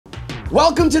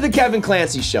Welcome to the Kevin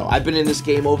Clancy Show. I've been in this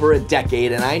game over a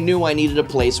decade, and I knew I needed a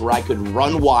place where I could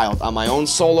run wild on my own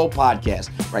solo podcast,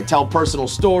 where I tell personal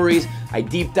stories, I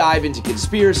deep dive into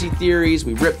conspiracy theories,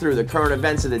 we rip through the current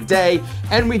events of the day,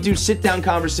 and we do sit-down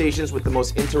conversations with the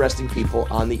most interesting people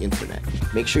on the internet.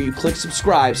 Make sure you click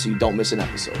subscribe so you don't miss an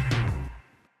episode.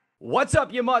 What's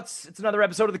up, you mutts? It's another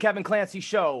episode of the Kevin Clancy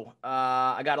Show.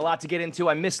 I got a lot to get into.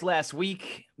 I missed last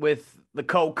week with the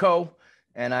Coco.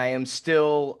 And I am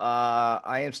still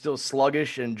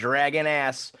sluggish and dragging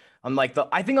ass.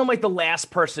 I think I'm like the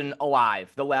last person alive,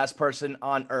 the last person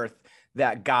on earth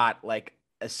that got like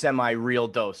a semi-real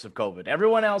dose of COVID.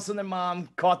 Everyone else and their mom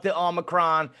caught the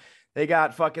Omicron. They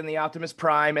got fucking the Optimus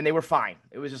Prime and they were fine.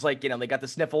 It was just like, they got the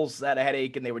sniffles, had a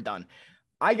headache, and they were done.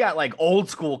 I got like old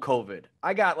school COVID.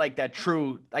 I got like I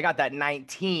got that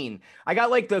 19. I got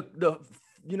like the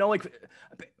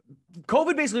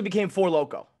COVID basically became Four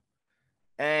Loko.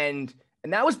 And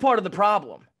that was part of the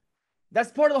problem.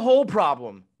 That's part of the whole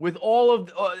problem with all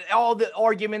the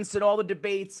arguments and all the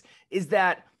debates is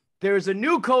that there's a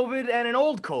new COVID and an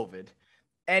old COVID.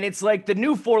 And it's like the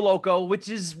new Four Loko, which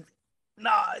is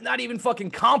not even fucking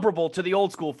comparable to the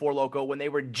old school Four Loko when they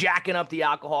were jacking up the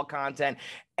alcohol content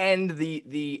and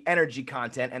the energy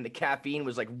content, and the caffeine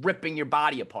was like ripping your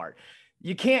body apart.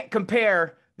 You can't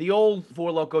compare the old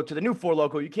Four Loko to the new Four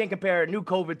Loko. You can't compare new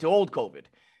COVID to old COVID.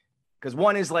 Because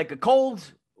one is like a cold,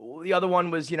 the other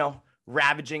one was,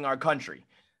 ravaging our country.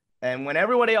 And when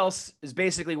everybody else is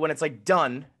basically, when it's like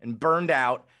done and burned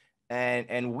out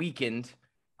and weakened,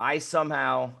 I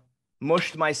somehow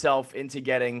mushed myself into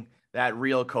getting that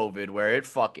real COVID where it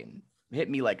fucking hit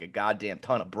me like a goddamn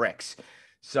ton of bricks.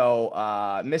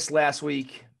 So missed last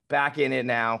week, back in it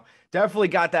now. Definitely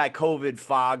got that COVID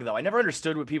fog, though. I never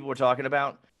understood what people were talking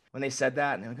about when they said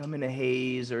that. And they're like, I'm in a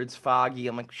haze or it's foggy.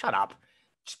 I'm like, shut up.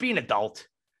 Just be an adult.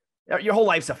 Your whole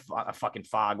life's a fucking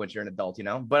fog once you're an adult,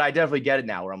 But I definitely get it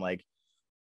now where I'm like,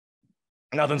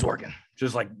 nothing's working.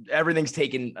 Just like everything's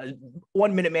taking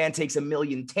 1 minute man takes a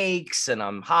million takes and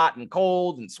I'm hot and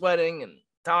cold and sweating and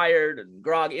tired and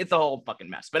groggy. It's a whole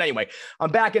fucking mess. But anyway, I'm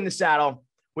back in the saddle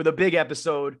with a big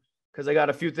episode because I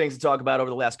got a few things to talk about over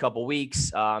the last couple of weeks.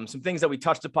 Some things that we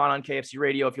touched upon on KFC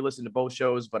Radio if you listen to both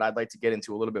shows, but I'd like to get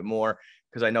into a little bit more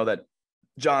because I know that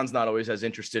John's not always as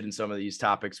interested in some of these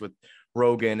topics with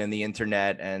Rogan and the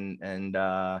internet and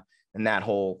that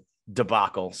whole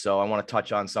debacle. So I want to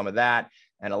touch on some of that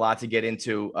and a lot to get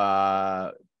into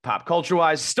pop culture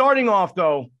wise, starting off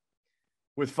though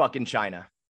with fucking China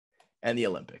and the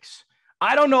Olympics.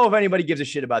 I don't know if anybody gives a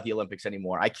shit about the Olympics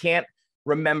anymore. I can't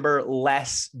remember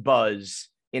less buzz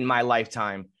in my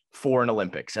lifetime for an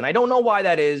Olympics. And I don't know why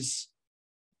that is.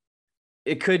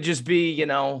 It could just be,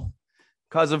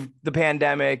 because of the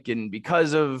pandemic and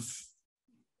because of,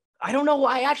 I don't know.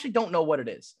 I actually don't know what it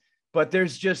is, but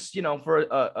there's just, for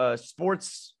a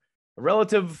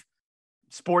relative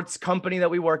sports company that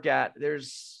we work at,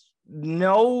 there's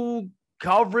no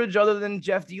coverage other than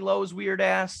Jeff D'Lo's weird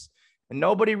ass and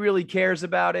nobody really cares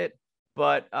about it.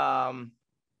 But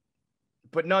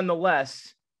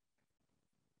nonetheless,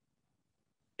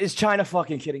 is China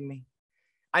fucking kidding me?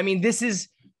 I mean, these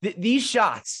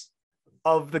shots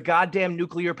of the goddamn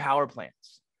nuclear power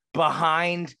plants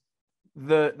behind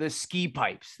the ski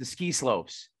pipes, the ski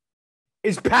slopes,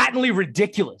 is patently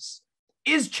ridiculous.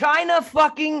 Is China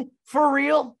fucking for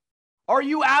real? Are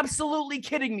you absolutely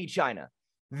kidding me, China?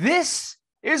 This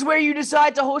is where you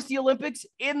decide to host the Olympics,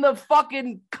 in the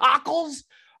fucking cockles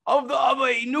of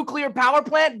a nuclear power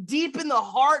plant, deep in the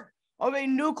heart of a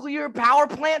nuclear power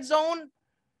plant zone?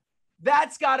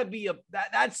 That's got to be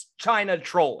that's China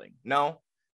trolling, no?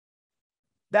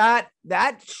 That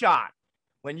shot,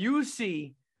 when you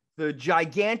see the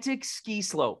gigantic ski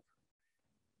slope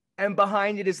and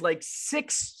behind it is like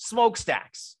 6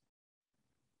 smokestacks,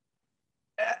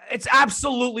 it's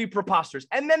absolutely preposterous.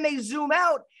 And then they zoom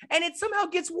out and it somehow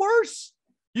gets worse.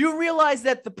 You realize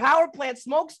that the power plant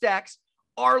smokestacks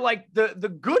are like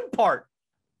the good part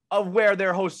of where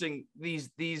they're hosting these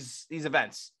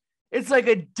events. It's like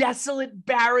a desolate,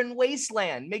 barren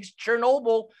wasteland. Makes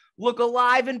Chernobyl look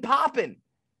alive and popping.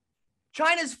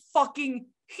 China's fucking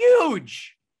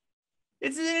huge.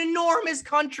 It's an enormous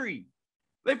country.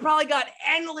 They probably got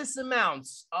endless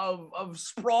amounts of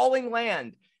sprawling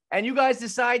land. And you guys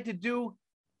decide to do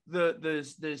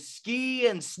the ski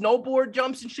and snowboard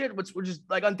jumps and shit, which is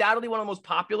like undoubtedly one of the most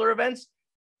popular events,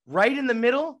 right in the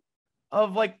middle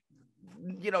of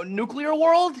nuclear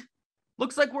world.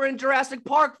 Looks like we're in Jurassic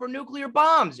Park for nuclear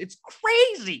bombs. It's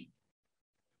crazy.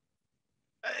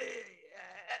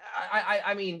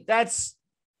 I mean, that's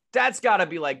got to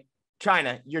be like,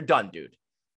 China, you're done, dude.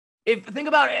 think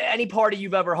about any party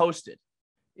you've ever hosted,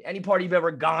 any party you've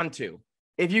ever gone to.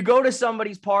 If you go to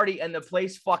somebody's party and the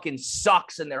place fucking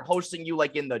sucks and they're hosting you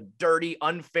like in the dirty,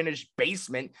 unfinished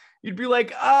basement, you'd be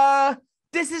like,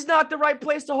 this is not the right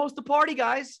place to host a party,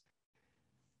 guys.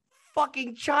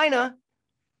 Fucking China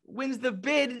wins the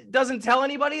bid, doesn't tell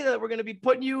anybody that we're going to be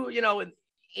putting you,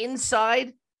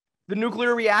 inside the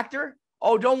nuclear reactor.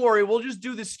 Oh, don't worry. We'll just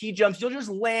do the ski jumps. You'll just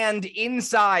land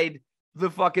inside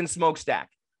the fucking smokestack.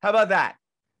 How about that?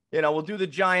 We'll do the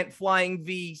giant flying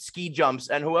V ski jumps,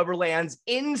 and whoever lands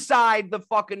inside the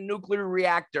fucking nuclear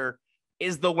reactor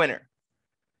is the winner.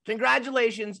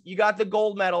 Congratulations. You got the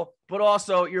gold medal, but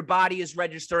also your body is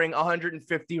registering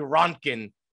 150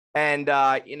 Rontgen, and,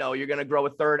 you're going to grow a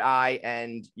third eye,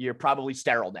 and you're probably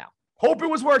sterile now. Hope it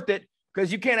was worth it,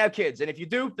 because you can't have kids. And if you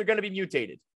do, they're going to be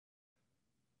mutated.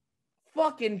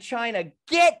 Fucking China,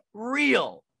 get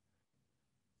real.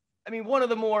 I mean, one of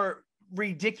the more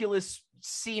ridiculous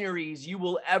sceneries you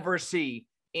will ever see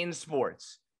in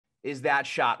sports is that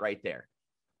shot right there.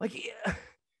 Like,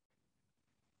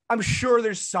 I'm sure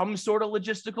there's some sort of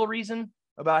logistical reason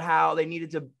about how they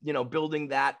needed to, building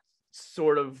that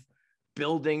sort of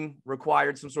building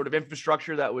required some sort of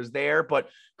infrastructure that was there, but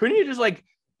couldn't you just like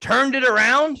turned it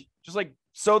around just like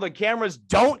so the cameras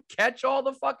don't catch all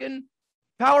the fucking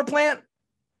power plant?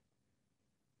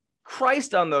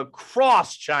 Christ on the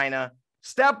cross, China,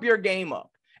 step your game up.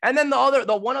 And then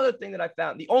the one other thing that I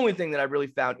found, the only thing that I really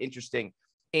found interesting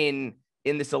in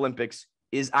this Olympics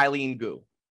is Eileen Gu.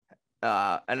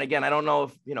 And again, I don't know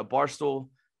if, Barstool,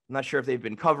 I'm not sure if they've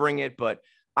been covering it, but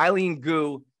Eileen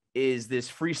Gu is this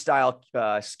freestyle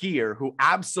skier who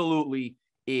absolutely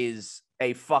is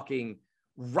a fucking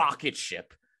rocket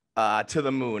ship to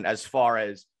the moon as far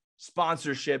as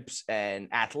sponsorships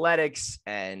and athletics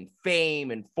and fame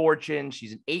and fortune.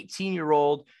 She's an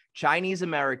 18-year-old Chinese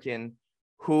American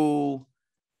who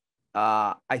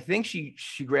I think she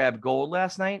grabbed gold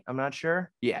last night. I'm not sure.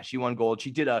 Yeah, she won gold.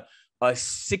 She did a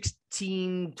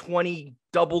 16-20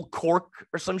 double cork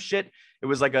or some shit. It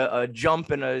was like a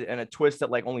jump and a twist that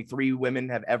like only 3 women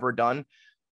have ever done.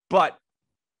 But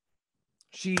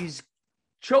she's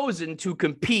chosen to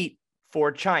compete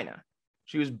for China.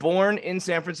 She was born in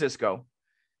San Francisco.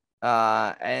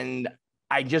 And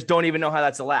I just don't even know how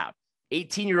that's allowed.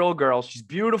 18-year-old girl. She's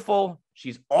beautiful.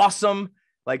 She's awesome.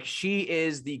 Like, she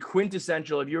is the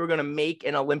quintessential. If you were going to make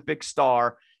an Olympic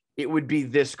star, it would be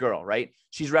this girl, right?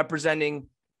 She's representing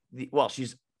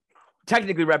she's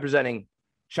technically representing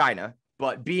China,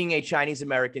 but being a Chinese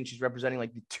American, she's representing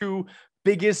like the 2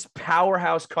 biggest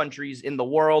powerhouse countries in the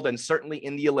world and certainly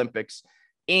in the Olympics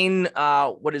in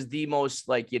what is the most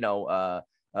like, doing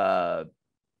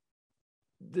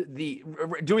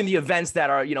the events that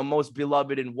are, most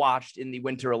beloved and watched in the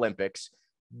Winter Olympics.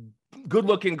 Good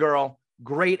looking girl,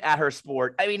 great at her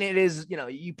sport. I mean, it is,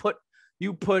 you put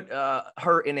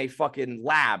her in a fucking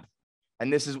lab,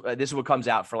 and this is what comes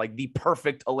out for like the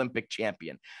perfect Olympic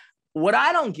champion. What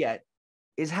I don't get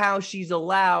is how she's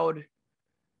allowed.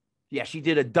 Yeah, she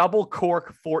did a double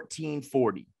cork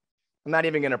 1440. I'm not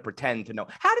even going to pretend to know.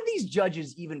 How do these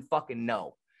judges even fucking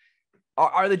know?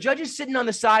 Are the judges sitting on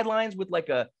the sidelines with like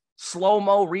a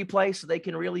slow-mo replay so they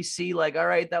can really see like, all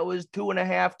right, that was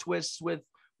 2.5 twists with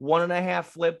 1.5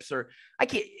 flips, or I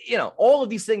can't, all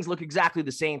of these things look exactly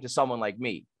the same to someone like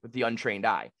me with the untrained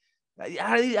eye.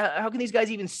 How can these guys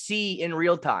even see in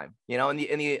real time? And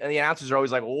the announcers are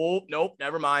always like, oh, nope,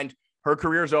 never mind. Her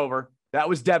career's over. That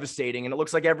was devastating. And it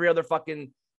looks like every other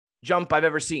fucking jump I've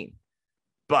ever seen.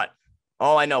 But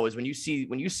all I know is when you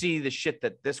see the shit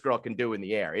that this girl can do in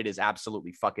the air, it is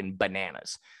absolutely fucking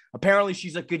bananas. Apparently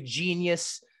she's like a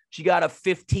genius. She got a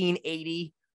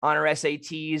 1580 on her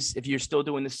SATs. If you're still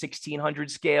doing the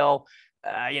 1600 scale,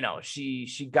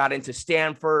 she got into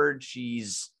Stanford.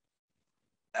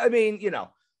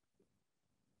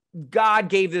 God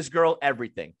gave this girl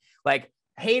everything. Like,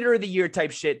 hater of the year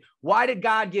type shit. Why did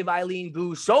God give Eileen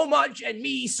Gu so much and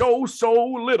me so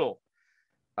little?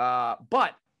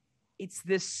 But it's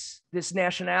this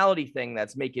nationality thing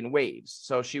that's making waves.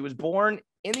 So she was born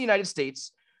in the United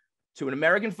States to an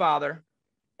American father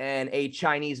and a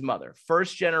Chinese mother,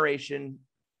 first generation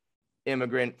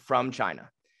immigrant from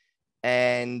China.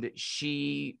 And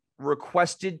she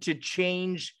requested to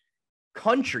change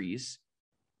countries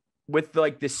with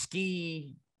like the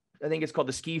ski, I think it's called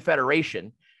the Ski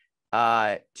Federation,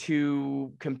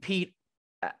 to compete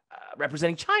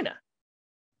representing China.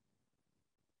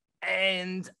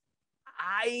 And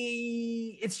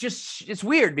it's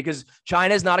weird because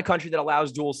China is not a country that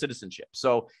allows dual citizenship.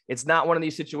 So it's not one of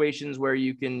these situations where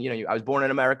you can, I was born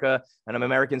in America and I'm an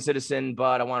American citizen,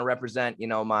 but I want to represent,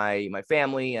 my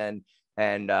family. And,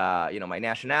 and my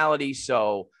nationality.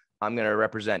 So I'm going to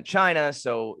represent China.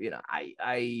 So,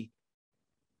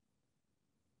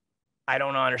 I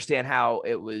don't understand how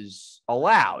it was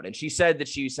allowed. And she said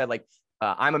like,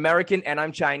 I'm American and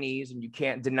I'm Chinese, and you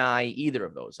can't deny either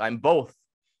of those. I'm both.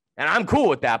 And I'm cool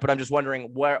with that, but I'm just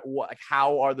wondering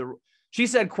she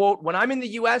said, quote, when I'm in the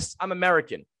US, I'm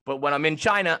American, but when I'm in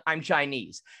China, I'm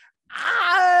Chinese.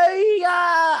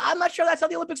 I'm not sure that's how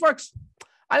the Olympics works.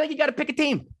 I think you got to pick a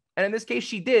team. And in this case,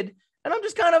 she did. And I'm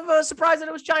just kind of surprised that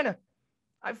it was China.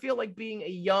 I feel like being a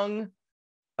young,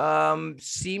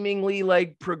 seemingly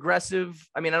like progressive.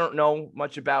 I mean, I don't know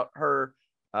much about her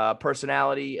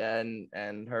personality and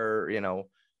her,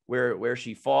 where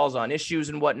she falls on issues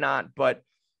and whatnot. But,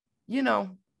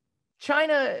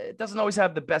 China doesn't always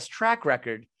have the best track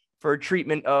record for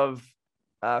treatment of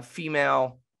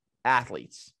female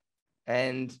athletes.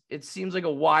 And it seems like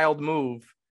a wild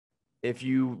move if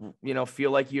you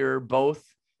feel like you're both,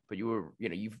 but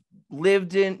you've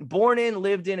lived in,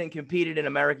 and competed in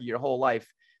America your whole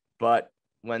life. But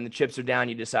when the chips are down,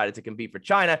 you decided to compete for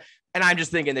China. And I'm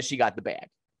just thinking that she got the bag.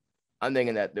 I'm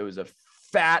thinking that there was a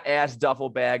fat ass duffel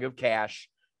bag of cash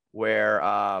where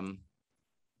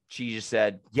she just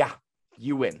said, yeah,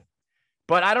 you win.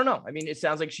 But I don't know. I mean, it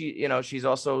sounds like she's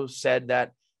also said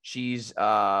that she's,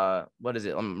 what is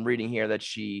it? I'm reading here that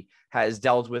she has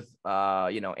dealt with,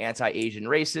 anti-Asian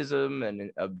racism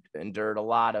and endured a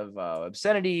lot of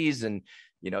obscenities and,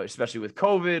 especially with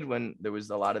COVID when there was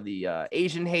a lot of the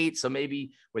Asian hate. So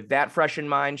maybe with that fresh in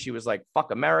mind, she was like,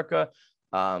 fuck America.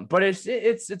 But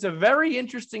it's a very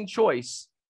interesting choice.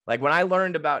 Like when I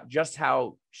learned about just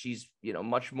how she's,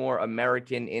 much more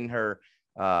American in her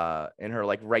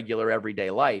like regular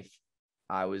everyday life,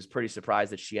 I was pretty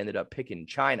surprised that she ended up picking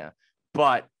China.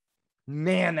 But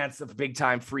man, that's a big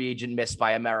time free agent miss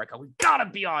by America. We gotta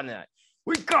be on that.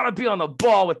 We gotta be on the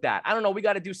ball with that. I don't know. We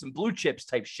got to do some blue chips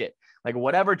type shit. Like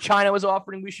whatever China was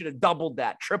offering, we should have doubled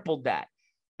that, tripled that.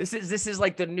 This is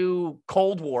like the new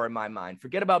Cold War in my mind.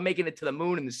 Forget about making it to the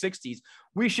moon in the 60s.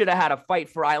 We should have had a fight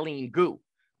for Eileen Gu.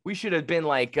 We should have been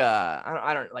like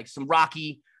I don't like some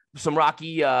Rocky. We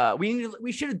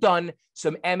should have done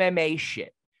some MMA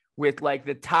shit with like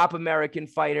the top American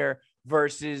fighter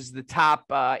versus the top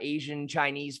Asian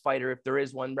Chinese fighter, if there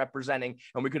is one representing,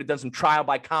 and we could have done some trial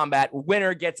by combat.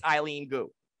 Winner gets Eileen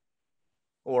Gu.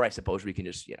 Or I suppose we can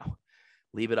just,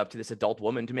 leave it up to this adult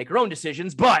woman to make her own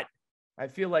decisions. But I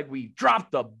feel like we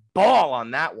dropped the ball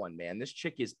on that one, man. This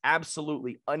chick is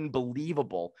absolutely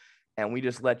unbelievable. And we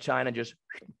just let China just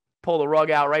pull the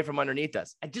rug out right from underneath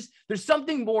us. There's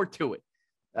something more to it.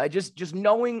 Just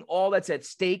knowing all that's at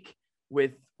stake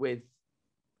with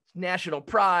national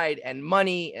pride and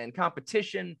money and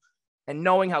competition, and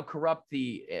knowing how corrupt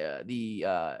the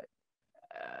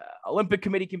Olympic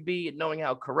Committee can be, and knowing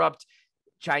how corrupt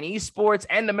Chinese sports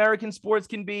and American sports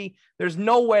can be. There's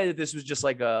no way that this was just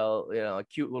like a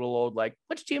cute little old, like,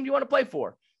 which team do you want to play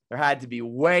for? There had to be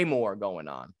way more going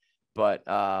on. But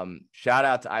shout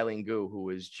out to Eileen Gu, who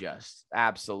is just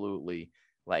absolutely,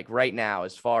 like, right now,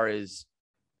 as far as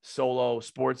solo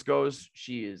sports goes,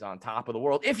 she is on top of the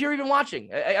world. If you're even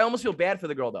watching, I almost feel bad for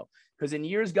the girl though, because in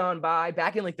years gone by,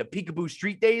 back in like the Peekaboo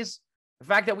Street days, the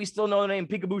fact that we still know the name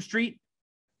Peekaboo Street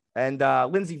and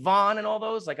Lindsey Vonn and all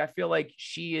those, like, I feel like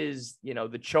she is,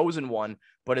 the chosen one,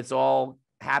 but it's all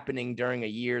happening during a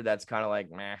year that's kind of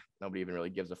like, meh, nobody even really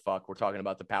gives a fuck. We're talking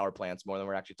about the power plants more than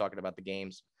we're actually talking about the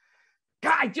games.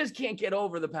 God, I just can't get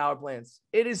over the power plants.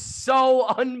 It is so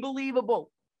unbelievable.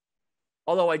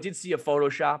 Although I did see a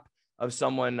Photoshop of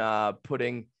someone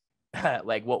putting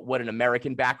like what an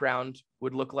American background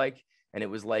would look like. And it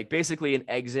was like basically an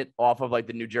exit off of like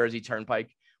the New Jersey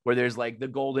Turnpike, where there's like the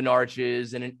Golden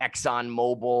Arches and an Exxon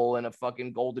Mobil and a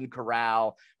fucking Golden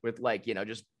Corral with like,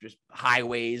 just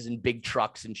highways and big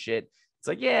trucks and shit. It's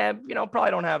like, yeah,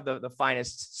 probably don't have the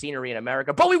finest scenery in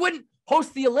America, but we wouldn't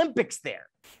host the Olympics there.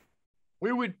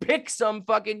 We would pick some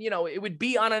fucking, it would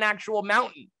be on an actual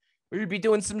mountain. We would be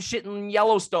doing some shit in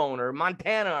Yellowstone or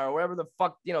Montana or wherever the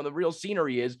fuck, the real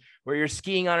scenery is, where you're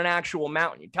skiing on an actual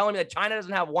mountain. You're telling me that China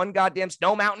doesn't have one goddamn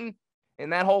snow mountain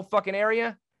in that whole fucking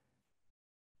area?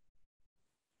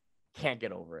 Can't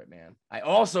get over it, man. I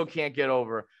also can't get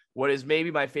over what is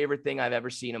maybe my favorite thing I've ever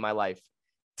seen in my life.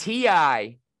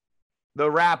 T.I.,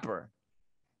 the rapper,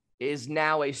 is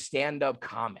now a stand-up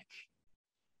comic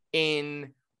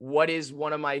in what is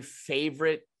one of my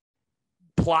favorite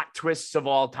plot twists of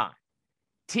all time.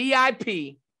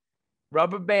 T.I.P.,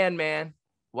 Rubber Band Man,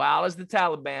 Wild as the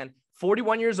Taliban,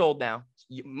 41 years old now,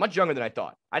 much younger than I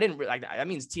thought. I didn't like that. That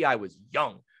means T.I. was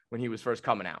young when he was first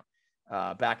coming out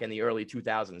back in the early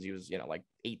 2000s. He was, like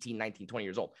 18, 19, 20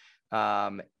 years old.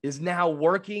 is now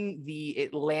working the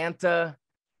Atlanta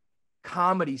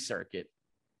comedy circuit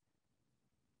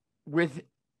with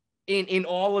in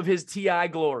all of his TI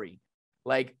glory,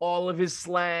 like all of his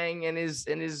slang and his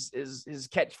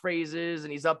catchphrases,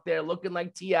 and he's up there looking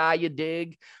like TI, you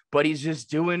dig, but he's just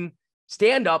doing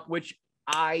stand-up, which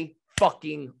I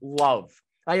fucking love.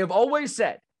 I have always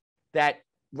said that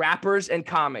rappers and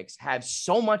comics have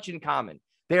so much in common.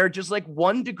 They're just like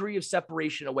 1 degree of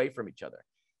separation away from each other,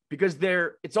 because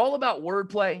it's all about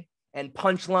wordplay and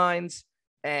punchlines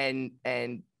and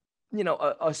you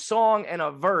know, a song and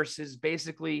a verse is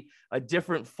basically a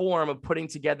different form of putting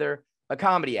together a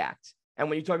comedy act. And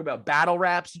when you talk about battle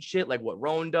raps and shit, like what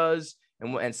Roan does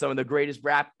and some of the greatest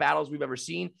rap battles we've ever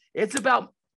seen, it's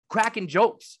about cracking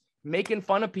jokes, making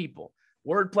fun of people,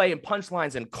 wordplay and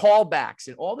punchlines and callbacks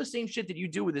and all the same shit that you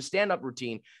do with a stand-up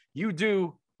routine, you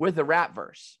do with a rap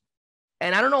verse.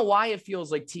 And I don't know why it feels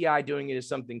like T.I. doing it is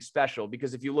something special,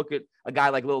 because if you look at a guy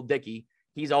like Lil Dicky,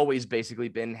 he's always basically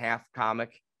been half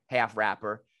comic, half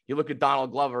rapper. You look at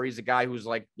Donald Glover, he's a guy who's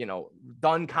like, you know,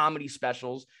 done comedy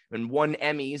specials and won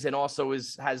Emmys, and also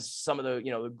has some of the,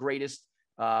 you know, the greatest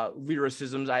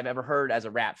lyricisms I've ever heard as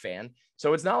a rap fan.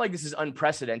 So it's not like this is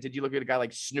unprecedented. You look at a guy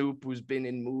like Snoop, who's been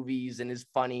in movies and is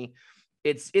funny.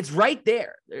 It's right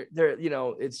there. There, you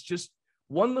know, it's just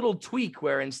one little tweak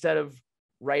where instead of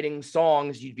writing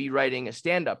songs, you'd be writing a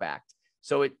stand-up act.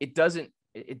 So it doesn't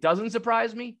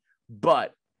surprise me,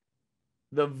 but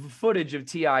the footage of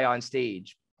T.I. on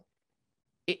stage,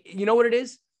 you know what it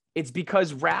is? It's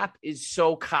because rap is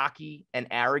so cocky and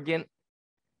arrogant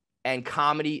and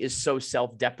comedy is so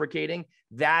self-deprecating.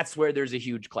 That's where there's a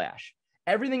huge clash.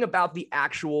 Everything about the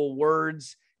actual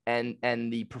words and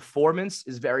the performance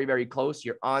is very, very close.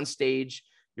 You're on stage,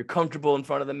 you're comfortable in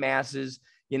front of the masses.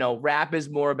 You know, rap is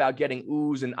more about getting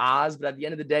oohs and ahs, but at the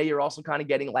end of the day, you're also kind of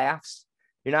getting laughs.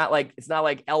 You're not like, it's not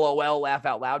like LOL, laugh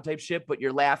out loud type shit, but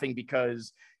you're laughing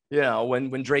because, you know,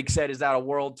 when Drake said, is that a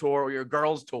world tour or your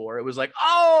girls tour? It was like,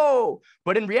 oh,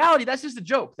 but in reality, that's just a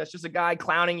joke. That's just a guy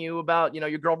clowning you about, you know,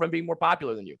 your girlfriend being more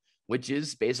popular than you, which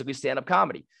is basically stand-up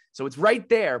comedy. So it's right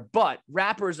there, but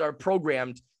rappers are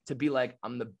programmed to be like,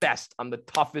 I'm the best, I'm the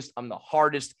toughest, I'm the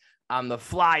hardest, I'm the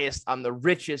flyest, I'm the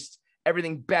richest,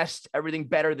 everything best, everything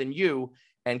better than you.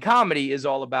 And comedy is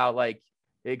all about like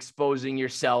exposing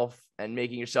yourself and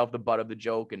making yourself the butt of the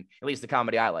joke. And at least the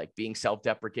comedy I like, being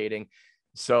self-deprecating.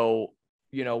 So,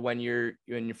 you know, when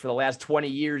for the last 20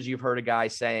 years, you've heard a guy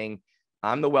saying,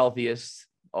 I'm the wealthiest,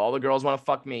 all the girls want to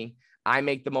fuck me, I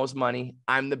make the most money,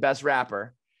 I'm the best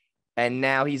rapper. And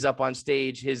now he's up on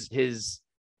stage.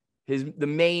 The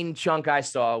main chunk I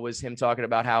saw was him talking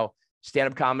about how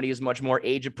stand-up comedy is much more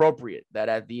age appropriate, that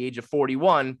at the age of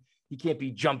 41, he can't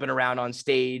be jumping around on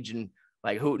stage and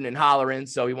like hooting and hollering.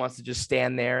 So he wants to just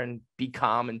stand there and be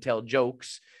calm and tell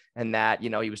jokes. And that, you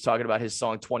know, he was talking about his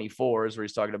song 24s, where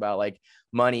he's talking about like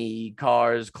money,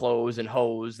 cars, clothes, and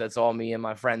hoes. That's all me and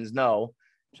my friends know.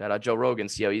 Shout out Joe Rogan.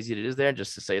 See how easy it is there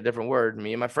just to say a different word.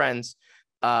 Me and my friends.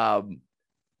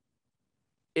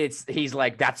 He's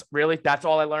like, that's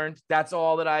all I learned. That's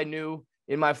all that I knew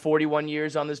in my 41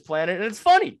 years on this planet. And it's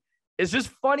funny. It's just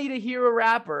funny to hear a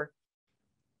rapper.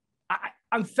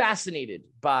 I'm fascinated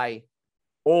by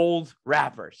old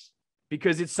rappers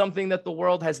because it's something that the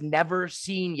world has never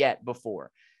seen yet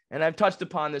before. And I've touched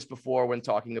upon this before when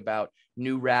talking about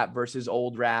new rap versus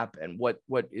old rap. And what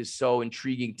is so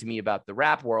intriguing to me about the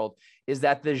rap world is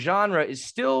that the genre is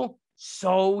still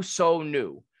so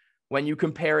new when you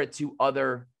compare it to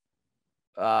other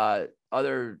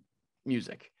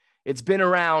music. It's been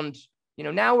around, you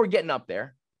know, now we're getting up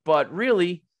there, but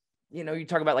really, you know, you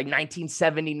talk about like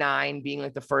 1979 being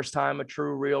like the first time a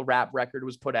true real rap record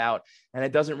was put out, and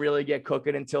it doesn't really get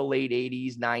cooking until late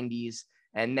 80s, 90s.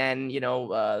 And then, you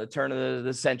know, the turn of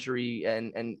the century,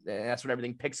 and that's when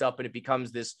everything picks up and it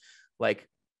becomes this like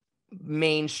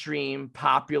mainstream,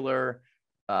 popular,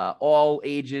 all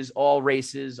ages, all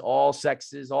races, all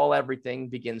sexes, all everything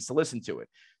begins to listen to it.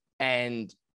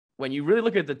 And when you really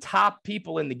look at the top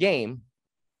people in the game,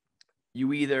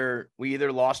 we either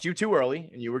lost you too early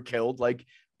and you were killed like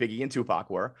Biggie and Tupac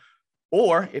were,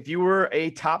 or if you were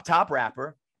a top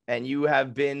rapper and you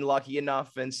have been lucky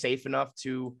enough and safe enough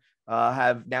to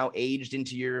have now aged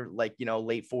into your, like, you know,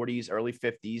 late 40s, early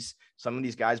 50s, some of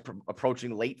these guys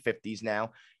approaching late 50s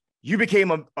now, you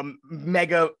became a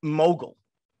mega mogul.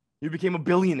 You became a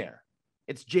billionaire.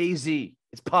 It's Jay-Z.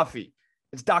 It's Puffy.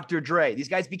 It's Dr. Dre. These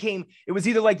guys it was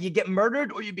either like you get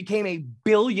murdered or you became a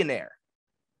billionaire.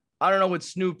 I don't know what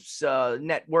Snoop's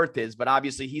net worth is, but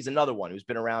obviously he's another one who's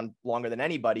been around longer than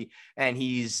anybody. And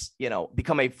he's, you know,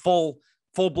 become a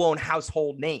full-blown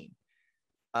household name.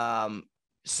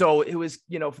 So it was,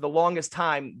 for the longest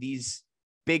time, these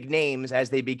big names, as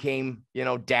they became,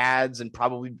 dads and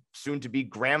probably soon to be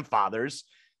grandfathers,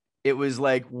 it was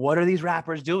like, what are these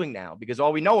rappers doing now? Because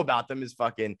all we know about them is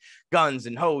fucking guns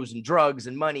and hoes and drugs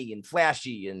and money and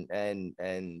flashy and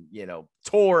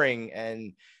touring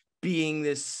and being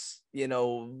this,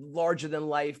 larger than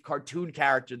life cartoon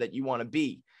character that you want to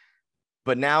be.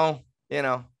 But now,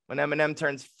 when Eminem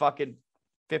turns fucking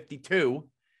 52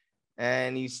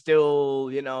 and he's still,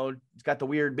 he's got the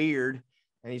weird beard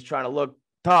and he's trying to look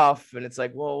tough. And it's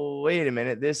like, well, wait a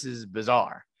minute, this is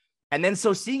bizarre. And then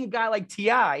so seeing a guy like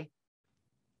T.I.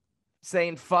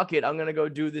 saying, fuck it, I'm going to go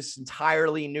do this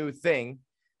entirely new thing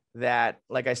that,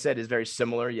 like I said, is very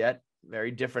similar yet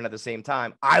very different at the same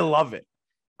time. I love it.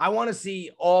 I want to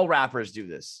see all rappers do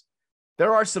this.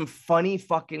 There are some funny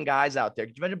fucking guys out there.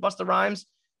 Could you imagine Busta Rhymes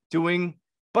doing?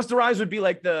 Busta Rhymes would be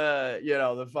like the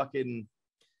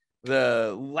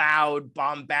loud,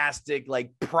 bombastic,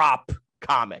 like prop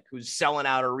comic who's selling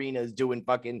out arenas doing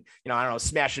fucking, I don't know,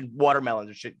 smashing watermelons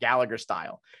or shit, Gallagher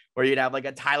style, where you'd have like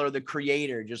a Tyler, the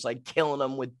Creator, just like killing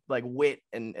them with like wit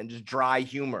and just dry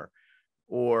humor.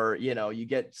 Or, you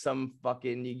get some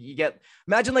fucking,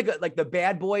 imagine like the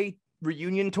Bad Boy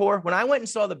reunion tour. When I went and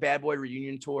saw the Bad Boy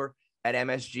reunion tour at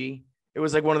MSG, it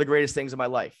was like one of the greatest things of my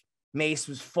life. Mace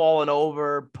was falling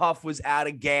over. Puff was out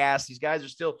of gas. These guys are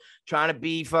still trying to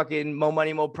be fucking Mo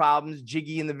Money, Mo Problems,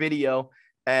 Jiggy in the video.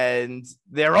 And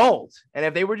they're old. And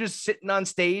if they were just sitting on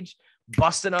stage,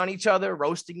 busting on each other,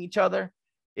 roasting each other,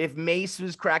 if Mace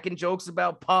was cracking jokes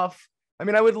about Puff, I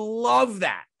mean, I would love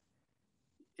that.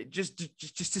 Just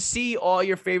to see all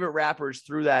your favorite rappers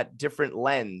through that different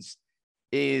lens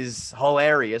is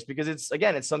hilarious, because it's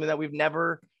something that we've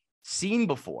never seen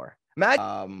before.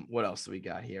 What else do we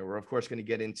got here? We're of course going to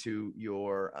get into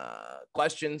your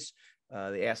questions,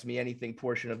 the Ask Me Anything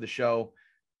portion of the show.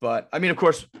 But I mean, of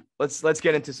course, let's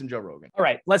get into some Joe Rogan. All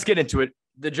right, let's get into it.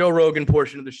 The Joe Rogan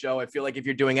portion of the show. I feel like if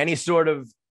you're doing any sort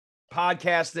of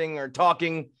podcasting or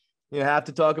talking, you have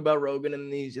to talk about Rogan in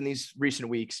these recent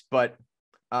weeks. But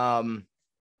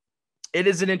it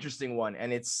is an interesting one,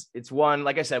 and it's one,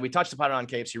 like I said, we touched upon it on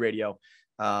KFC Radio,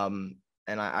 and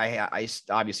I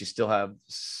obviously still have,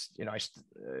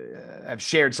 I've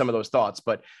shared some of those thoughts,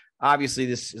 but obviously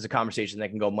this is a conversation that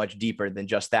can go much deeper than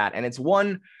just that, and it's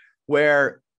one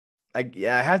where I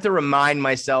have to remind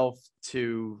myself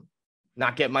to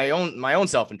not get my own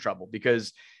self in trouble,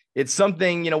 because it's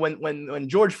something, when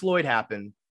George Floyd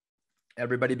happened,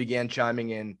 everybody began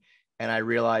chiming in, and I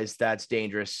realized that's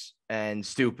dangerous and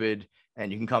stupid,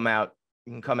 and you can come out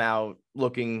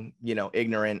looking,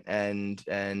 ignorant and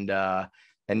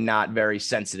not very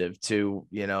sensitive to,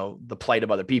 the plight of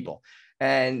other people.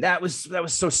 And that was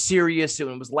so serious. It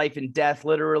was life and death,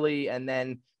 literally. And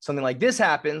then something like this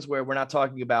happens where we're not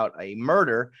talking about a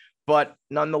murder, but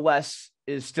nonetheless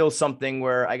is still something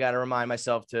where I got to remind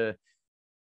myself to,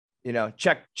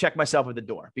 check myself at the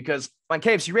door. Because on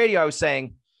KFC Radio, I was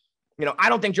saying, I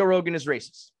don't think Joe Rogan is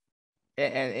racist.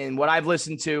 And what I've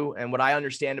listened to and what I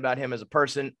understand about him as a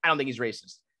person, I don't think he's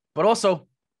racist. But also,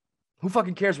 who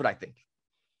fucking cares what I think?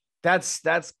 That's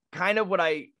kind of what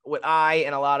I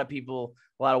and a lot of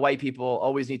white people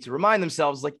always need to remind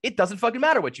themselves, like, it doesn't fucking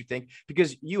matter what you think,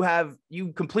 because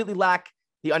you completely lack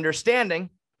the understanding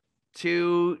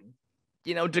to,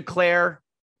 declare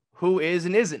who is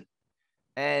and isn't.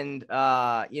 And,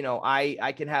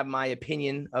 I can have my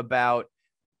opinion about,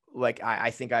 like,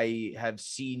 I think I have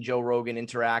seen Joe Rogan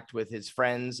interact with his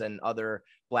friends and other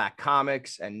Black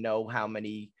comics, and know how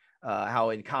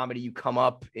in comedy you come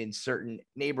up in certain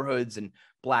neighborhoods and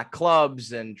Black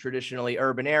clubs and traditionally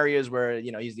urban areas where,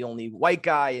 he's the only white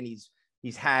guy, and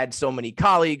he's had so many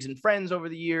colleagues and friends over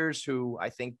the years who I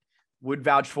think would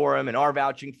vouch for him and are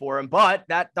vouching for him. But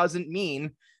that doesn't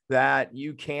mean that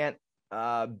you can't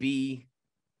be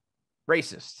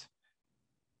racist.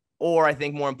 Or I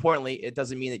think more importantly, it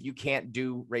doesn't mean that you can't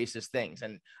do racist things.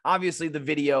 And obviously the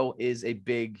video is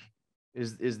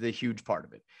is the huge part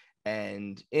of it.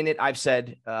 And in it, I've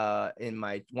said in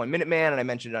my 1 Minute Man, and I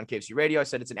mentioned it on KFC Radio, I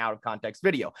said it's an out of context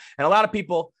video. And a lot of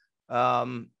people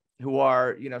who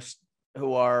are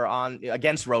on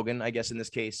against Rogan, I guess in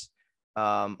this case,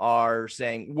 are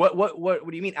saying, what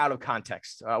do you mean out of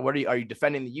context? Are you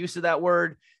defending the use of that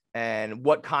word? And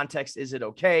what context is it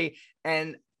okay?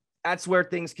 And that's where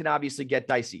things can obviously get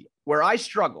dicey. Where I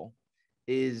struggle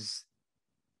is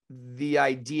the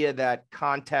idea that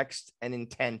context and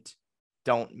intent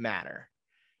don't matter.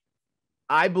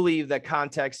 I believe that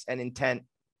context and intent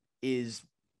is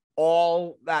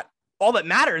all that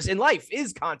matters in life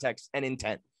is context and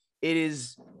intent.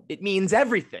 It means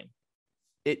everything.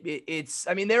 It's,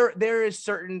 I mean, there is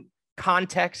certain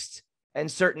context and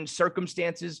certain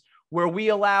circumstances where we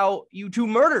allow you to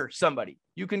murder somebody.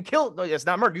 You can kill, no, it's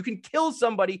not murder. You can kill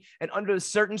somebody, and under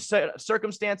certain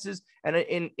circumstances and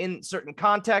in certain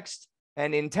context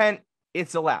and intent,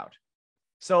 it's allowed.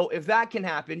 So if that can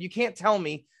happen, you can't tell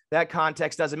me that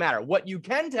context doesn't matter. What you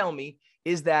can tell me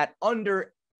is that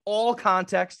under all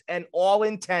context and all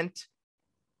intent,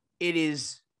 it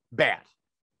is bad.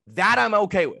 That I'm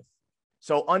okay with.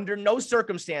 So under no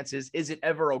circumstances is it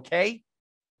ever okay.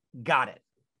 Got it.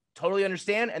 Totally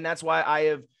understand. And that's why I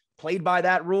have played by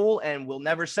that rule and will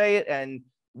never say it. And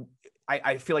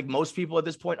I feel like most people at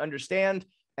this point understand.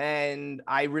 And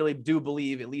I really do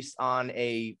believe, at least from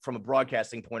a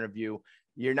broadcasting point of view,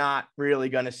 you're not really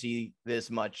going to see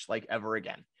this much like ever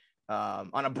again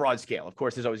on a broad scale. Of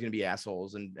course, there's always going to be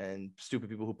assholes and stupid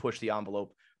people who push the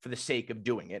envelope for the sake of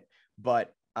doing it.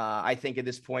 But I think at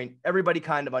this point, everybody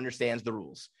kind of understands the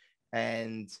rules.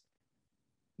 And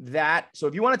so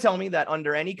if you want to tell me that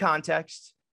under any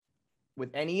context, with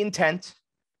any intent,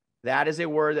 that is a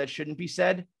word that shouldn't be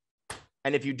said.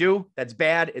 And if you do, that's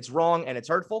bad, it's wrong, and it's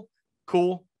hurtful.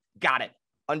 Cool. Got it.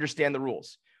 Understand the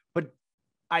rules. But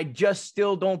I just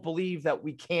still don't believe that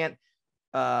we can't,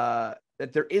 that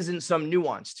there isn't some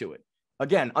nuance to it.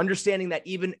 Again, understanding that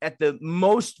even at the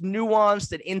most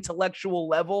nuanced and intellectual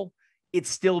level, it's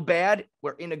still bad.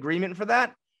 We're in agreement for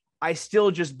that. I still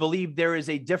just believe there is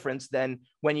a difference than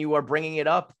when you are bringing it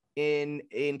up in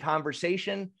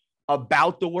conversation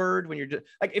about the word, when you're just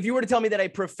like, if you were to tell me that a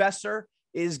professor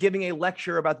is giving a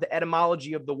lecture about the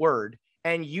etymology of the word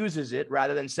and uses it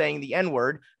rather than saying the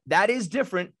N-word, that is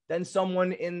different than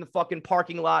someone in the fucking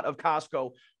parking lot of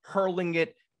Costco hurling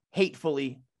it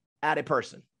hatefully at a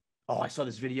person. Oh, I saw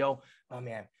this video. Oh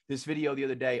man, this video the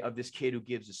other day of this kid who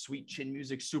gives a sweet chin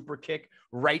music super kick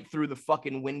right through the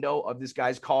fucking window of this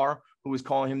guy's car who was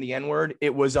calling him the N-word.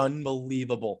 It was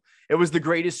unbelievable. It was the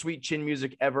greatest sweet chin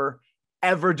music ever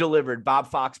delivered. Bob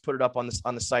Fox put it up on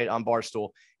the site on Barstool.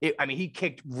 He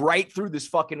kicked right through this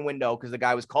fucking window because the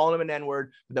guy was calling him an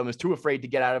N-word, but then was too afraid to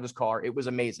get out of his car. It was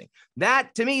amazing.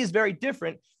 That to me is very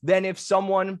different than if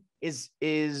someone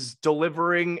is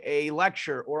delivering a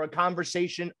lecture or a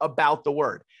conversation about the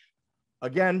word.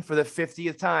 Again, for the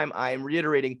 50th time, I am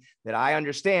reiterating that I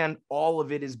understand all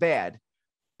of it is bad,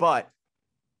 but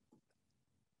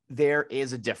there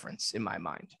is a difference in my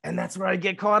mind. And that's where I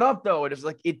get caught up, though. It is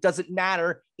like, it doesn't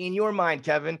matter in your mind,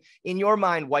 Kevin. In your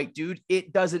mind, white dude,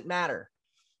 it doesn't matter.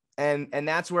 And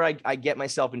that's where I get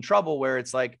myself in trouble, where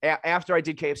it's like, after I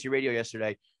did KFC radio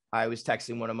yesterday, I was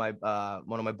texting one of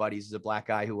my buddies, is a black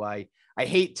guy who I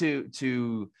hate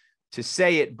to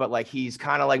say it, but like, he's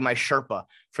kind of like my Sherpa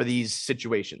for these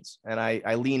situations. And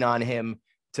I lean on him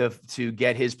to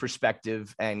get his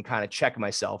perspective and kind of check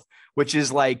myself, which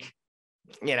is like,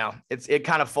 you know, it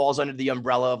kind of falls under the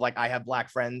umbrella of like, I have black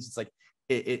friends. It's like,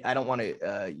 I don't want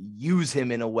to use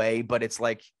him in a way, but it's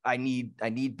like, I need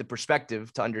the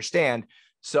perspective to understand.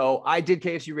 So I did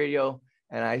KFC radio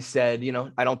and I said, you know,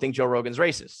 I don't think Joe Rogan's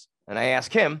racist. And I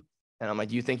asked him and I'm like,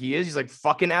 do you think he is? He's like,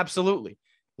 fucking absolutely.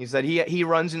 He said he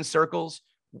runs in circles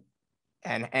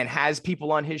and has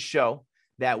people on his show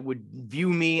that would view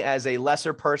me as a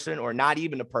lesser person or not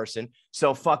even a person.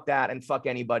 So fuck that and fuck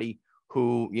anybody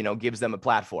who, you know, gives them a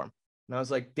platform. And I was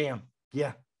like, damn,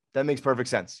 yeah, that makes perfect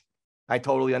sense. I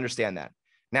totally understand that.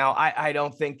 Now, I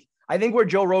think where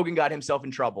Joe Rogan got himself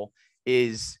in trouble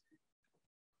is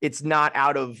it's not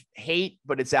out of hate,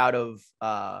 but it's out of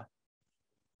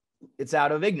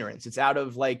ignorance. It's out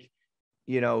of like,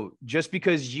 you know, just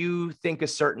because you think a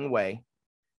certain way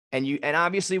and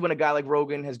obviously when a guy like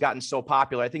Rogan has gotten so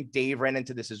popular, I think Dave ran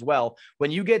into this as well.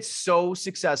 When you get so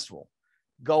successful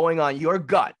going on your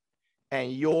gut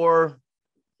and your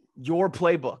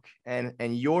playbook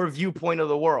and your viewpoint of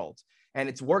the world, and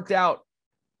it's worked out.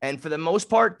 And for the most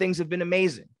part, things have been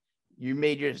amazing. You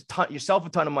made yourself a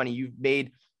ton of money. You've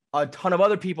made a ton of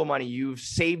other people money. You've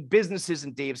saved businesses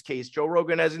in Dave's case. Joe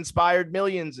Rogan has inspired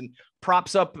millions and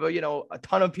props up, you know, a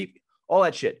ton of people, all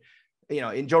that shit. You know,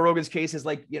 in Joe Rogan's case is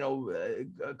like, you know,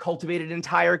 cultivated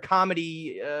entire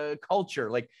comedy culture.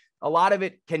 Like a lot of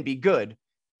it can be good.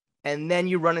 And then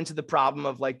you run into the problem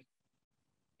of like,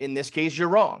 in this case, you're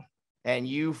wrong. And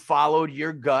you followed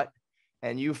your gut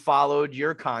and you followed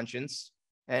your conscience.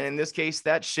 And in this case,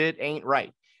 that shit ain't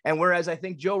right. And whereas I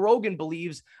think Joe Rogan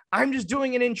believes I'm just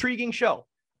doing an intriguing show.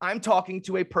 I'm talking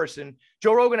to a person.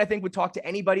 Joe Rogan, I think, would talk to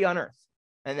anybody on earth.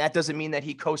 And that doesn't mean that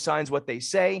he co-signs what they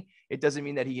say. It doesn't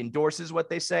mean that he endorses what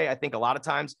they say. I think a lot of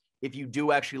times, if you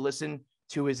do actually listen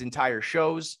to his entire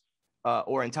shows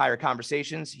or entire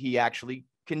conversations, he actually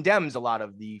condemns a lot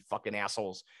of the fucking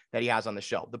assholes that he has on the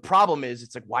show. The problem is,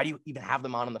 it's like, why do you even have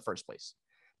them on in the first place?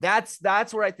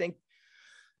 That's where I think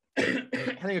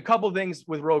a couple of things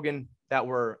with Rogan that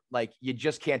were like, you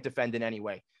just can't defend in any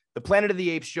way. The Planet of the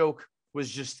Apes joke was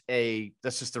just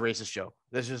that's just a racist joke.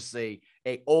 That's just a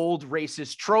old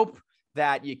racist trope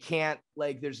that you can't,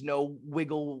 like, there's no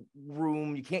wiggle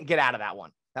room. You can't get out of that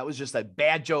one. That was just a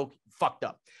bad joke, fucked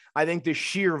up. I think the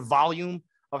sheer volume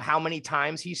of how many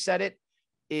times he said it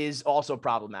is also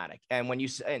problematic. And when you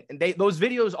say, and those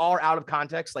videos are out of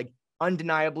context, like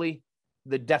undeniably,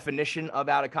 the definition of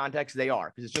out of context, they are,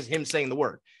 because it's just him saying the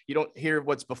word. You don't hear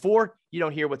what's before, you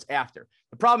don't hear what's after.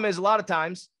 The problem is, a lot of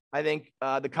times, I think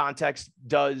the context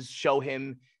does show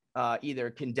him either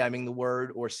condemning the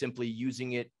word or simply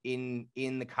using it in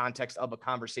the context of a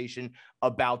conversation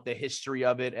about the history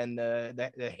of it and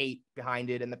the hate behind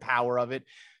it and the power of it.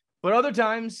 But other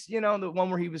times, the one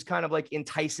where he was kind of like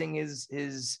enticing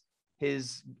his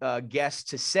guest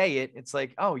to say it, it's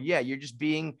like, oh yeah, you're just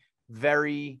being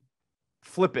very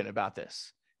flippant about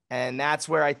this. And that's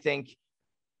where I think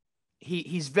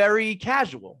he's very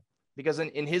casual, because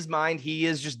in his mind, he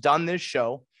has just done this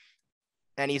show,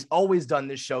 and he's always done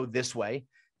this show this way.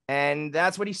 And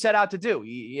that's what he set out to do.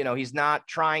 He's not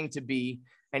trying to be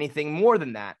anything more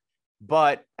than that.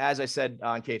 But as I said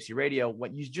on KFC Radio,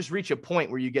 when you just reach a point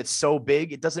where you get so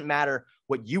big, it doesn't matter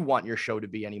what you want your show to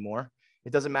be anymore.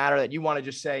 It doesn't matter that you want to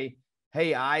just say,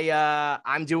 hey,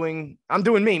 I'm doing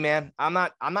me, man. I'm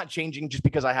not changing just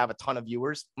because I have a ton of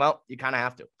viewers. Well, you kind of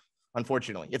have to,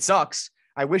 unfortunately. It sucks.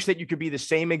 I wish that you could be the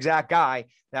same exact guy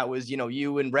that was,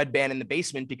 you and Red Band in the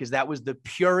basement, because that was the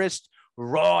purest,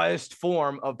 rawest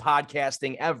form of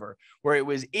podcasting ever, where it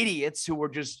was idiots who were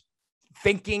just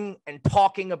thinking and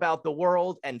talking about the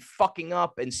world and fucking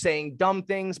up and saying dumb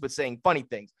things, but saying funny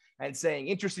things, and saying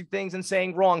interesting things and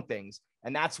saying wrong things.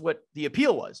 And that's what the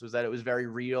appeal was that it was very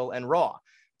real and raw.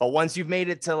 But once you've made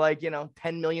it to, like,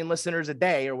 10 million listeners a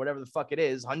day or whatever the fuck it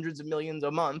is, hundreds of millions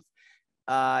a month,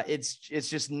 it's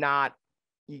just not,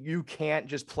 you can't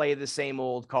just play the same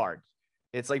old card.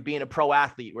 It's like being a pro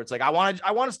athlete, where it's like, I want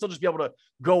to still just be able to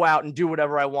go out and do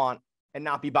whatever I want and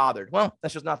not be bothered. Well,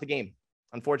 that's just not the game.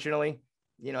 Unfortunately,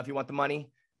 if you want the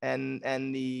money and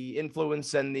the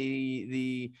influence and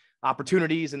the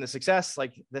opportunities and the success,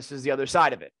 like, this is the other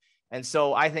side of it. And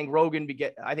so I think Rogan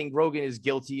is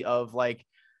guilty of, like,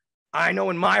 I know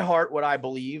in my heart what I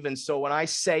believe. And so when I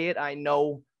say it, I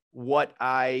know what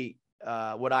I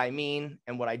mean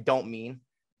and what I don't mean.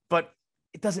 But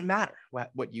it doesn't matter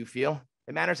what you feel.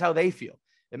 It matters how they feel.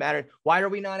 It matters. Why are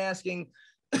we not asking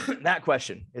that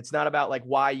question? It's not about, like,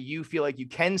 why you feel like you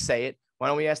can say it. Why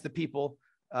don't we ask the people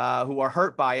who are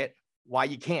hurt by it why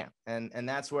you can't? And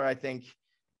that's where I think,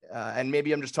 and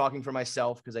maybe I'm just talking for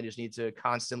myself, because I just need to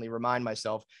constantly remind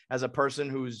myself, as a person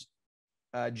whose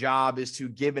job is to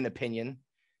give an opinion,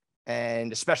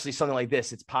 and especially something like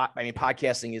this,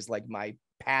 podcasting is like my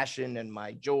passion and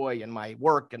my joy and my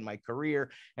work and my career,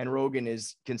 and Rogan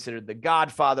is considered the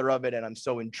godfather of it. And I'm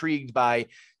so intrigued by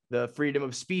the freedom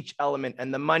of speech element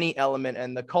and the money element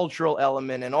and the cultural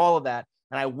element and all of that.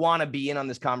 And I want to be in on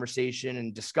this conversation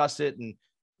and discuss it.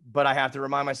 But I have to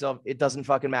remind myself, it doesn't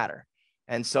fucking matter.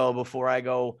 And so before I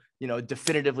go,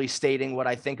 definitively stating what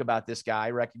I think about this guy,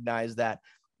 I recognize that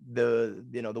the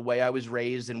way I was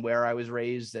raised and where I was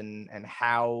raised and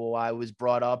how I was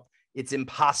brought up, it's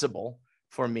impossible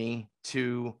for me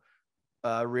to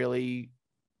really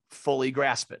fully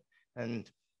grasp it. And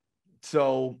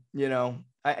so,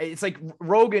 it's like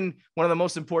Rogan, one of the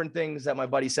most important things that my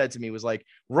buddy said to me was, like,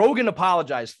 Rogan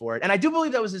apologized for it. And I do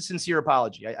believe that was a sincere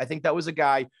apology. I think that was a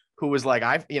guy who was like,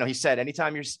 he said,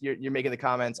 anytime you're making the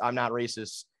comments, I'm not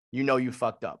racist, you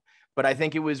fucked up. But I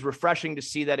think it was refreshing to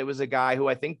see that it was a guy who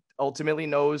I think ultimately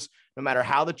knows, no matter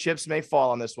how the chips may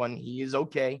fall on this one, he is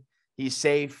okay. He's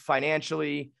safe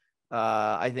financially.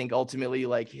 I think ultimately,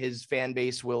 like, his fan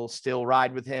base will still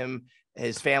ride with him.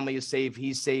 His family is safe.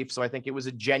 He's safe. So I think it was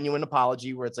a genuine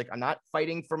apology, where it's like, I'm not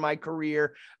fighting for my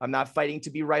career. I'm not fighting to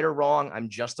be right or wrong. I'm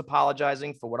just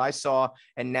apologizing for what I saw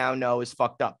and now know is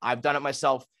fucked up. I've done it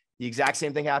myself. The exact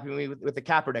same thing happened to me with the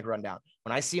Kaepernick rundown.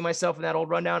 When I see myself in that old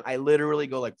rundown, I literally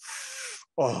go like,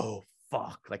 oh,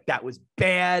 fuck. Like, that was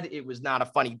bad. It was not a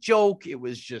funny joke. It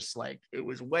was just like, it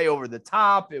was way over the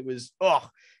top. It was,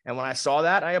 And when I saw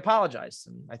that, I apologized.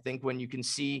 And I think when you can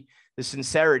see the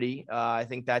sincerity, I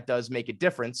think that does make a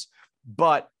difference.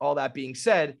 But all that being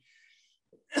said,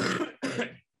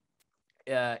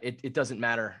 it doesn't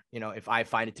matter, if I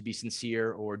find it to be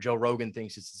sincere or Joe Rogan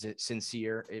thinks it's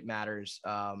sincere. It matters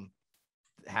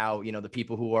how, the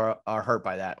people who are hurt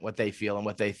by that, what they feel and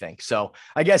what they think. So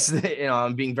I guess,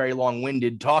 I'm being very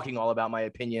long-winded talking all about my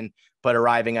opinion, but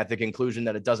arriving at the conclusion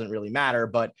that it doesn't really matter.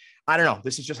 But I don't know.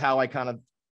 This is just how I kind of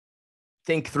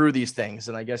think through these things.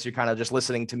 And I guess you're kind of just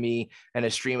listening to me and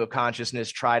a stream of consciousness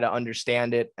try to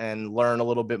understand it and learn a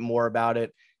little bit more about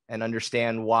it and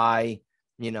understand why,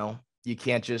 you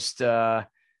can't just I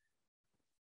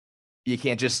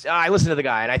listen to the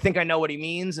guy and I think I know what he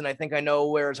means and I think I know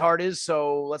where his heart is.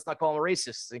 So let's not call him a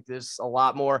racist. I think there's a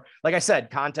lot more, like I said,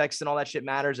 context and all that shit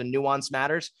matters and nuance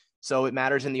matters. So it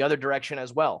matters in the other direction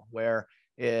as well, where,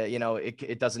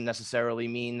 it doesn't necessarily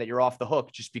mean that you're off the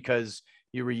hook just because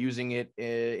you were using it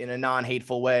in a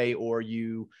non-hateful way, or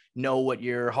you know what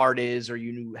your heart is, or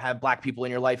you have black people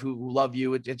in your life who love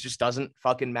you. It just doesn't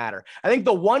fucking matter. I think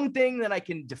the one thing that I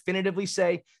can definitively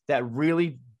say that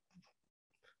really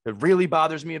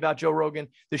bothers me about Joe Rogan,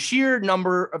 the sheer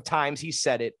number of times he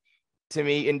said it, to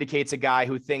me indicates a guy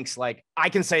who thinks like, I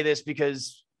can say this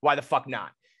because why the fuck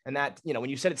not? And that, when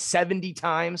you said it 70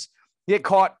 times, you get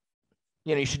caught,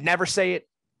 you should never say it.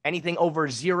 Anything over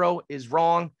 0 is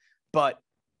wrong. But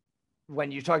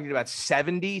when you're talking about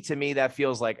 70, to me, that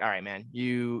feels like, all right, man,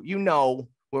 you know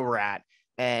where we're at.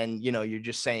 And,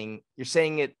 you're saying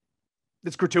it.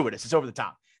 It's gratuitous. It's over the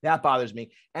top. That bothers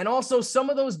me. And also some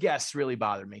of those guests really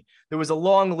bothered me. There was a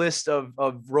long list of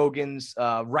Rogan's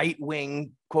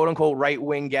right-wing, quote unquote,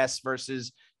 right-wing guests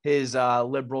versus his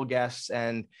liberal guests.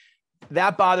 And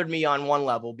that bothered me on one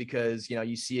level because,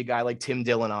 you see a guy like Tim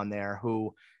Dillon on there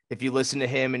who, if you listen to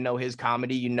him and know his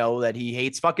comedy, you know that he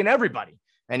hates fucking everybody.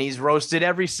 And he's roasted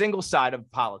every single side of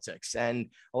politics. And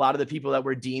a lot of the people that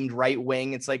were deemed right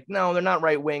wing, it's like, no, they're not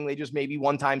right wing. They just maybe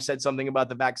one time said something about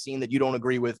the vaccine that you don't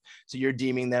agree with. So you're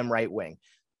deeming them right wing.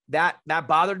 That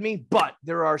bothered me. But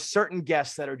there are certain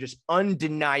guests that are just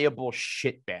undeniable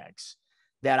shitbags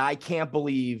that I can't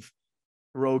believe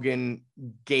Rogan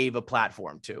gave a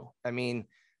platform to. I mean,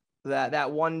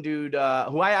 that one dude who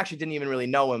I actually didn't even really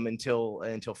know him until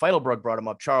Feidelberg brought him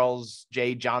up, Charles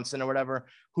J. Johnson or whatever,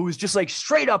 who was just like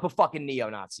straight up a fucking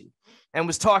neo-Nazi and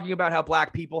was talking about how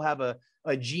black people have a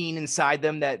gene inside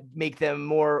them that make them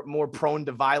more prone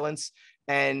to violence.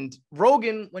 And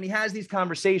Rogan, when he has these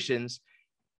conversations,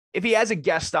 if he has a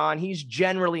guest on, he's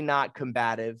generally not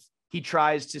combative. He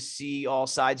tries to see all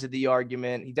sides of the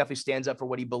argument. He definitely stands up for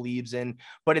what he believes in,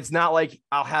 but it's not like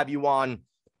I'll have you on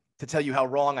to tell you how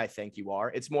wrong I think you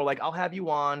are. It's more like I'll have you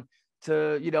on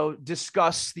to,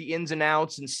 discuss the ins and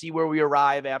outs and see where we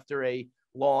arrive after a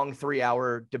long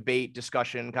 3-hour debate,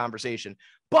 discussion, conversation.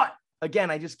 But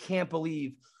again, I just can't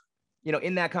believe,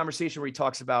 in that conversation where he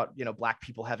talks about, black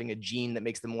people having a gene that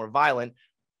makes them more violent.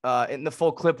 In the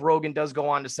full clip, Rogan does go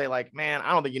on to say like, man,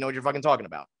 I don't think you know what you're fucking talking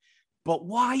about. But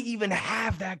why even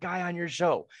have that guy on your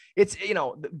show? It's,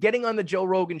 getting on the Joe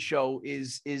Rogan show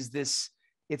is this,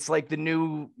 it's like the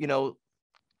new,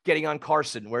 getting on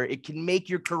Carson, where it can make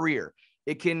your career.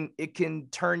 It can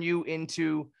turn you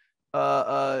into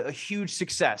a huge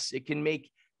success. It can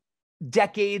make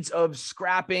decades of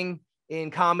scrapping in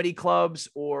comedy clubs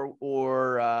or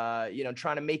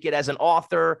trying to make it as an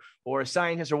author or a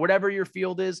scientist or whatever your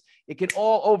field is. It can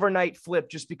all overnight flip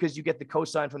just because you get the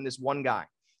cosign from this one guy.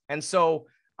 And so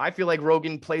I feel like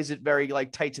Rogan plays it very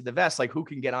like tight to the vest, like who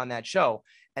can get on that show.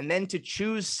 And then to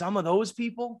choose some of those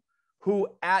people who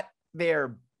at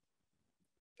their,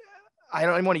 I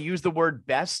don't even want to use the word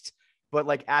best, but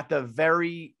like at the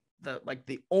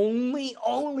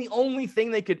only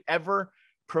thing they could ever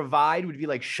provide would be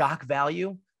like shock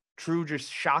value, true, just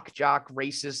shock jock,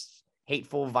 racist,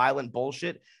 hateful, violent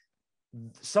bullshit.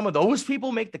 Some of those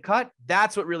people make the cut.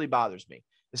 That's what really bothers me,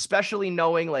 especially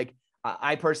knowing like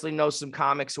I personally know some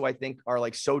comics who I think are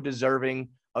like so deserving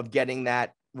of getting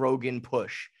that Rogan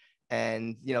push.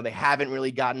 And, they haven't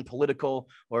really gotten political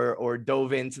or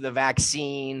dove into the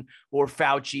vaccine or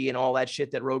Fauci and all that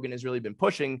shit that Rogan has really been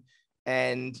pushing.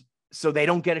 And so they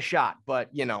don't get a shot.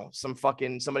 But,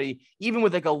 somebody, even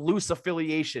with like a loose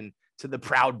affiliation to the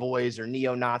Proud Boys or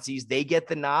neo-Nazis, they get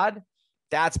the nod.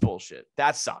 That's bullshit.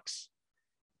 That sucks.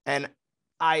 And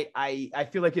I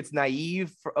feel like it's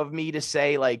naive of me to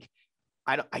say like,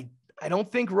 I don't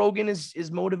think Rogan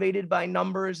is motivated by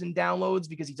numbers and downloads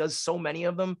because he does so many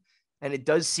of them. And it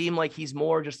does seem like he's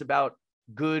more just about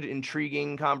good,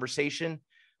 intriguing conversation.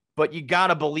 But you got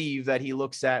to believe that he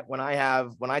looks at when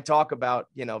I talk about,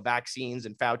 vaccines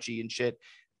and Fauci and shit,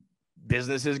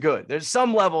 business is good. There's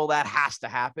some level that has to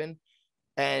happen.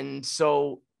 And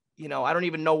so, I don't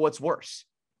even know what's worse.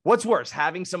 What's worse,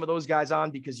 having some of those guys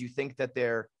on because you think that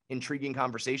they're intriguing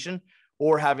conversation,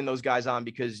 or having those guys on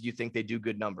because you think they do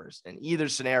good numbers. In either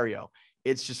scenario,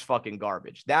 it's just fucking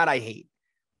garbage. That I hate.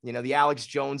 The Alex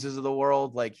Joneses of the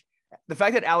world, like the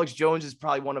fact that Alex Jones is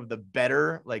probably one of the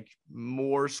better, like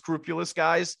more scrupulous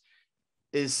guys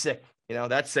is sick.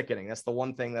 That's sickening. That's the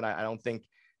one thing that I don't think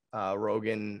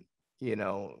Rogan,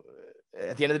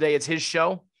 at the end of the day, it's his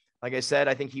show. Like I said,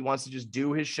 I think he wants to just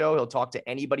do his show. He'll talk to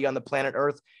anybody on the planet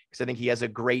Earth because I think he has a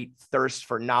great thirst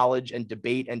for knowledge and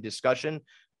debate and discussion.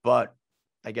 But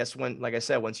I guess like I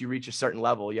said, once you reach a certain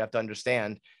level, you have to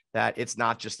understand that it's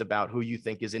not just about who you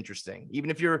think is interesting. Even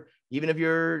if you're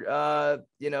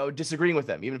disagreeing with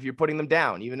them, even if you're putting them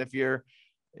down, even if you're,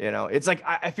 it's like,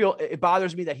 I feel it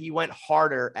bothers me that he went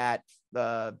harder at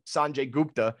Sanjay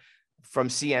Gupta from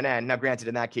CNN. Now, granted,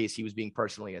 in that case, he was being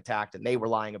personally attacked and they were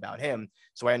lying about him.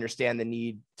 So I understand the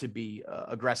need to be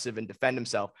aggressive and defend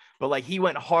himself. But like, he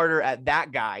went harder at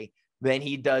that guy than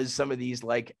he does some of these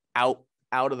like out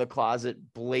of the closet,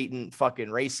 blatant fucking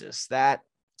racists. That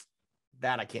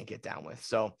I can't get down with.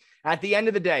 So at the end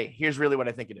of the day, here's really what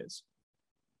I think it is.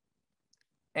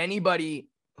 Anybody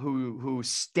who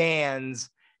stands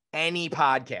any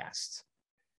podcast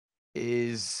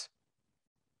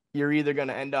you're either going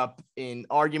to end up in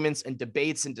arguments and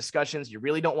debates and discussions you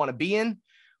really don't want to be in,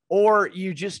 or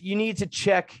you need to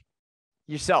check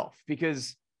yourself,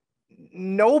 because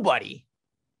nobody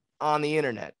on the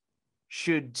internet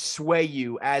should sway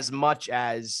you as much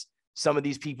as some of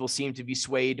these people seem to be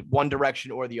swayed one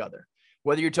direction or the other.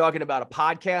 Whether you're talking about a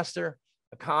podcaster,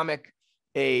 a comic,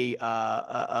 a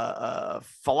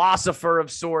philosopher of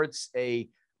sorts, a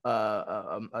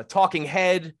talking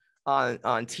head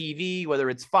on TV, whether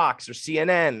it's Fox or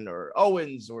CNN or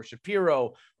Owens or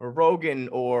Shapiro or Rogan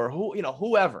or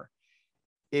whoever.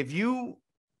 If you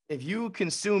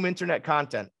consume internet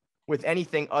content with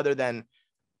anything other than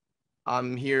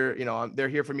I'm here, they're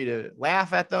here for me to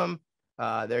laugh at them.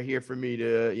 They're here for me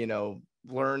to,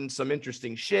 learn some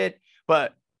interesting shit.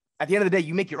 But at the end of the day,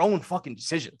 you make your own fucking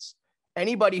decisions.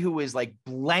 Anybody who is like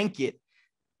blanket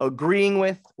agreeing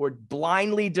with or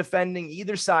blindly defending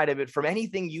either side of it from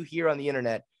anything you hear on the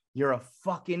internet, you're a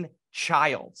fucking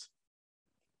child.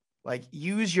 Like,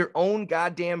 use your own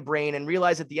goddamn brain and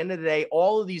realize at the end of the day,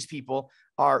 all of these people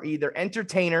are either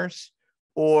entertainers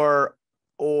or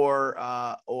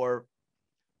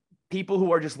people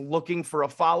who are just looking for a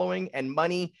following and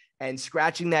money and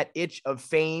scratching that itch of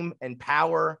fame and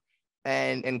power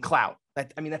and clout.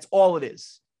 That's all it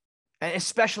is. And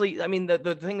especially,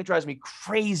 the thing that drives me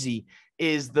crazy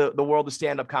is the world of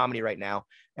stand-up comedy right now.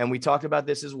 And we talked about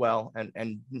this as well.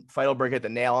 And Feidelberg hit the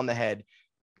nail on the head.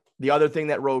 The other thing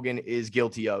that Rogan is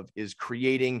guilty of is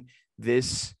creating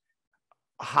this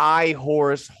high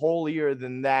horse, holier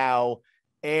than thou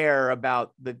air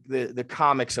about the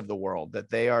comics of the world, that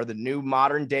they are the new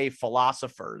modern day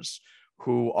philosophers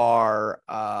who are,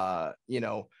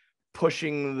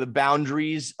 pushing the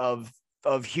boundaries of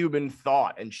human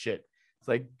thought and shit. It's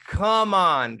like, come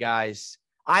on, guys.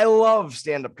 I love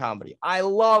stand-up comedy. I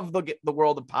love the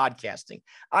world of podcasting.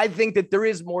 I think that there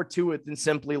is more to it than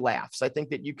simply laughs. I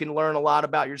think that you can learn a lot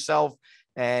about yourself,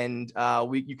 and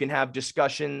you can have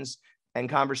discussions and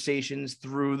conversations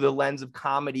through the lens of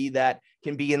comedy that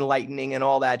can be enlightening and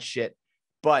all that shit.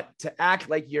 But to act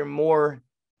like you're more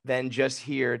than just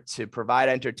here to provide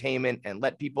entertainment and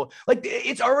let people, like,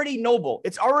 it's already noble.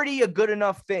 It's already a good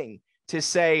enough thing to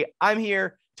say, I'm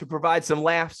here to provide some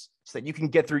laughs so that you can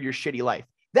get through your shitty life.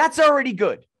 That's already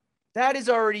good. That is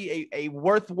already a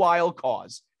worthwhile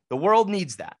cause. The world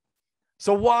needs that.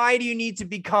 So why do you need to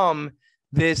become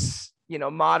this,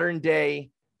 modern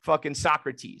day fucking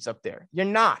Socrates up there? You're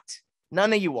not.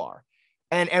 None of you are.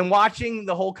 And watching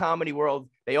the whole comedy world,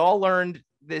 they all learned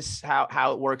this,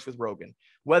 how it works with Rogan.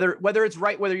 Whether it's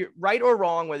right, whether you're right or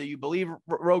wrong, whether you believe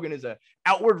Rogan is a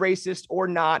outward racist or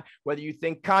not, whether you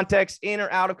think context in or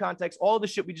out of context, all the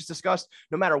shit we just discussed,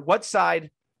 no matter what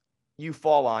side you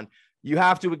fall on, you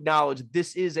have to acknowledge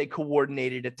this is a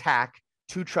coordinated attack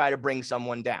to try to bring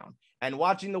someone down. And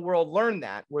watching the world learn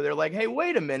that, where they're like, hey,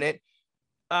 wait a minute,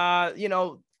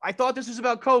 I thought this was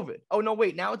about COVID. Oh, no,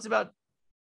 wait, now it's about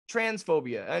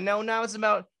transphobia. And now it's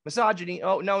about misogyny.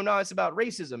 Oh, no, it's about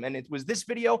racism. And it was this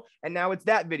video, and now it's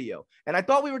that video. And I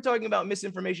thought we were talking about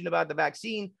misinformation about the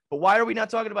vaccine, but why are we not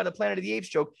talking about the Planet of the Apes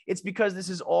joke? It's because this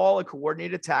is all a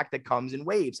coordinated attack that comes in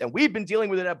waves. And we've been dealing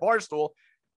with it at Barstool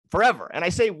forever. And I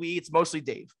say we, it's mostly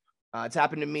Dave. It's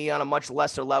happened to me on a much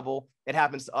lesser level. It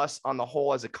happens to us on the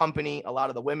whole as a company. A lot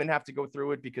of the women have to go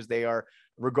through it because they are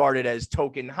regarded as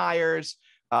token hires.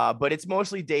 But it's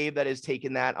mostly Dave that has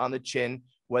taken that on the chin,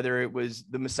 whether it was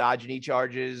the misogyny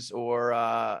charges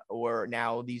or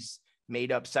now these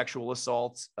made up sexual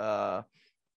assault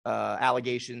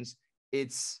allegations.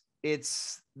 It's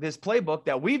this playbook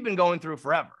that we've been going through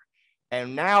forever.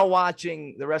 And now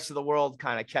watching the rest of the world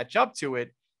kind of catch up to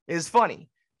it is funny,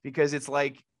 because it's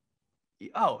like,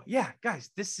 oh yeah, guys,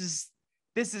 this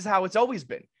is how it's always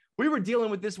been. We were dealing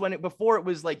with this before it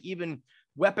was like even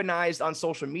weaponized on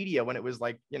social media, when it was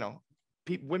like,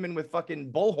 women with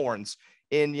fucking bullhorns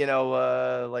in,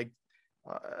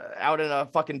 out in a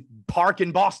fucking park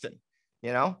in Boston,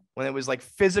 when it was like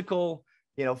physical,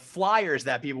 flyers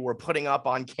that people were putting up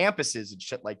on campuses and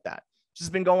shit like that. It's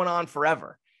just been going on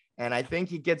forever. And I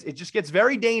think it just gets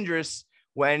very dangerous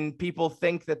when people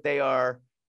think that they are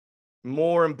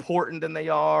more important than they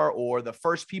are, or the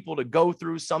first people to go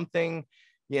through something.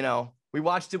 We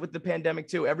watched it with the pandemic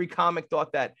too. Every comic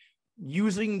thought that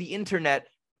using the internet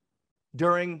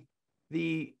during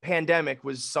the pandemic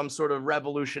was some sort of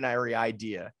revolutionary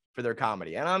idea for their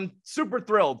comedy. And I'm super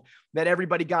thrilled that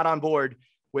everybody got on board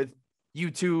with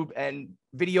YouTube and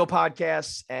video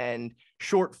podcasts and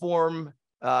short form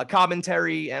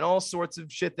commentary and all sorts of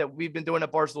shit that we've been doing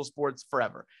at Barstool Sports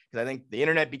forever. Because I think the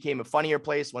internet became a funnier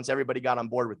place once everybody got on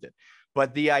board with it.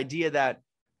 But the idea that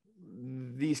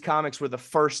these comics were the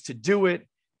first to do it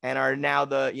and are now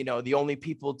the only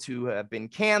people to have been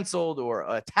canceled or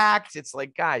attacked, it's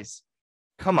like, guys,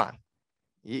 come on.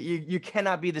 You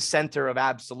cannot be the center of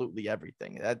absolutely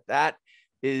everything. That's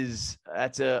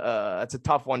a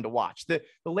tough one to watch. The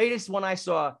latest one I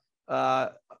saw,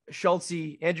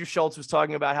 Andrew Schultz was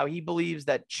talking about how he believes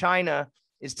that China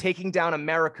is taking down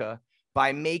America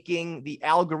by making the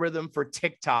algorithm for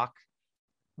TikTok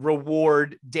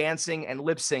reward dancing and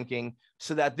lip syncing,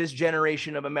 so that this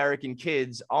generation of American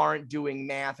kids aren't doing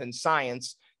math and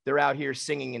science. They're out here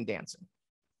singing and dancing.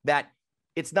 That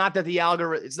it's not that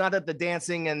the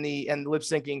dancing and the lip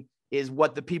syncing is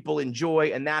what the people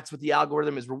enjoy, and that's what the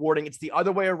algorithm is rewarding. It's the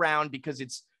other way around, because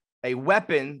it's a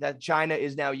weapon that China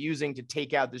is now using to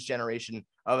take out this generation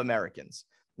of Americans.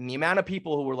 And the amount of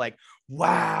people who were like,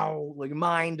 wow, like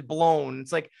mind blown.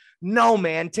 It's like, no,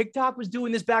 man, TikTok was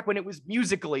doing this back when it was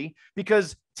Musical.ly,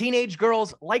 because teenage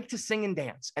girls like to sing and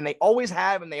dance, and they always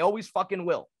have, and they always fucking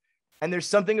will. And there's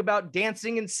something about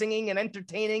dancing and singing and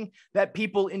entertaining that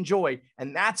people enjoy.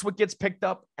 And that's what gets picked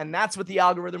up. And that's what the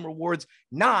algorithm rewards.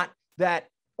 Not that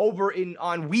over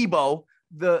on Weibo,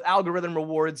 the algorithm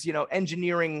rewards,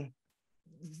 engineering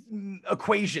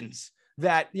equations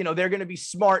that, they're going to be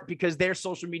smart because their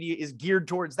social media is geared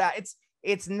towards that.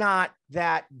 It's not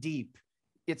that deep.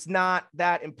 It's not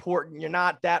that important. You're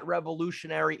not that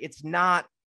revolutionary. It's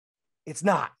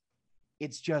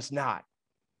just not.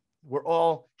 We're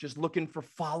all just looking for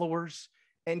followers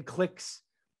and clicks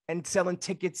and selling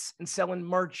tickets and selling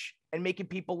merch and making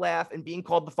people laugh and being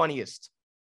called the funniest.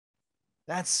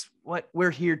 That's what we're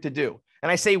here to do.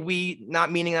 And I say we,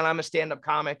 not meaning that I'm a stand-up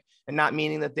comic and not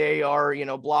meaning that they are,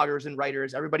 bloggers and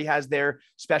writers. Everybody has their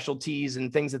specialties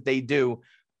and things that they do.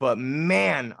 But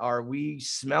man, are we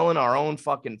smelling our own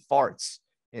fucking farts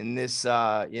in this,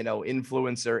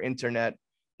 influencer internet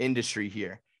industry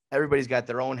here. Everybody's got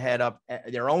their own head up,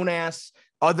 their own ass,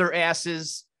 other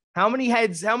asses. How many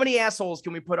assholes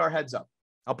can we put our heads up?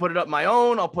 I'll put it up my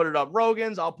own. I'll put it up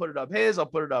Rogan's. I'll put it up his. I'll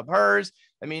put it up hers.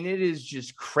 I mean, it is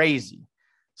just crazy.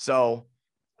 So,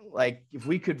 like, if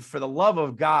we could, for the love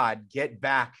of God, get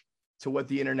back to what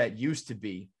the internet used to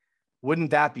be,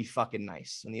 wouldn't that be fucking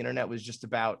nice? And the internet was just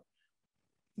about,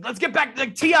 let's get back to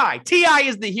T.I. T.I.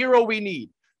 is the hero we need.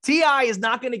 T.I. is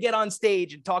not going to get on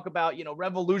stage and talk about,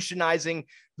 revolutionizing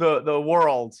the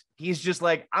world. He's just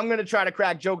like, I'm going to try to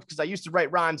crack jokes because I used to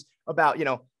write rhymes about,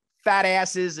 fat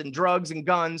asses and drugs and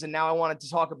guns. And now I wanted to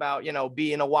talk about,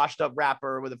 being a washed up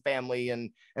rapper with a family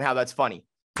and how that's funny.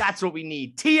 That's what we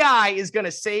need. T.I. is going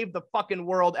to save the fucking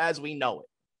world as we know it.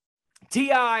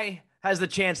 T.I. has the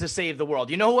chance to save the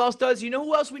world. You know who else does? You know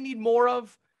who else we need more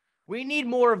of? We need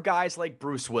more of guys like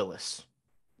Bruce Willis.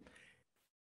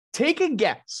 Take a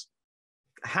guess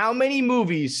how many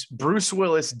movies Bruce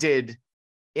Willis did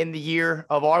in the year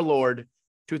of our Lord,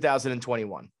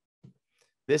 2021.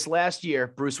 This last year,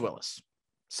 Bruce Willis,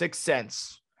 Sixth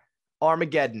Sense,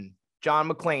 Armageddon, John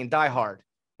McClane, Die Hard,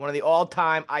 one of the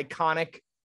all-time iconic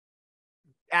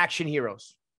action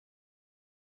heroes.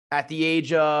 At the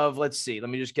age of, let's see, let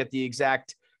me just get the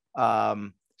exact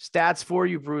stats for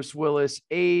you. Bruce Willis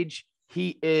age,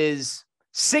 he is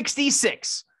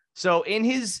 66. So in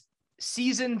his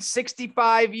season,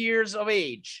 65 years of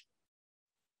age,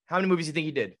 how many movies do you think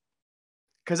he did?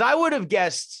 Because I would have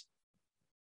guessed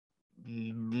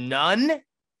none,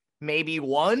 maybe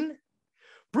one.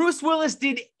 Bruce Willis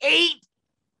did 8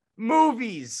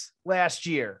 movies last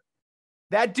year.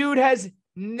 That dude has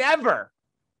never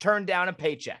turned down a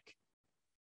paycheck.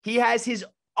 He has his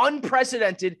own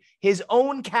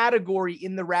category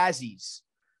in the Razzies.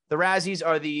 The Razzies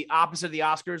are the opposite of the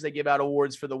Oscars. They give out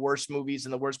awards for the worst movies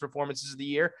and the worst performances of the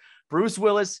year. Bruce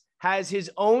Willis has his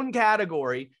own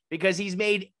category because he's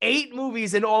made 8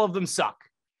 movies and all of them suck.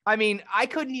 I mean, I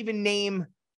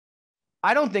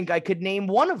don't think I could name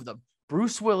one of them.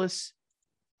 Bruce Willis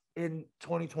in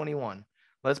 2021.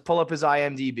 Let's pull up his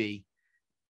IMDb.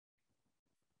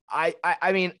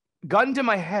 I mean, gun to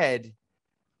my head,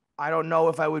 I don't know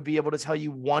if I would be able to tell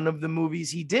you one of the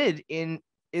movies he did in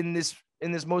this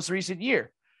most recent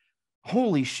year.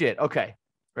 Holy shit. Okay.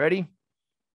 Ready?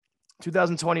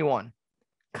 2021.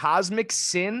 Cosmic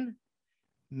Sin,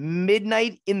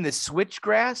 Midnight in the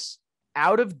Switchgrass,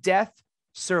 Out of Death,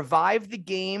 Survive the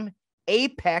Game,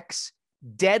 Apex,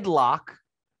 Deadlock,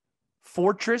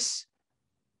 Fortress,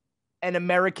 and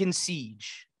American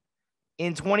Siege.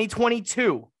 In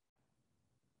 2022,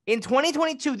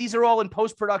 these are all in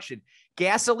post-production.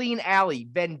 Gasoline Alley,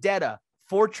 Vendetta,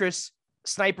 Fortress,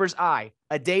 Sniper's Eye,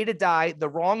 A Day to Die, The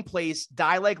Wrong Place,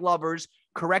 Die Like Lovers,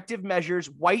 Corrective Measures,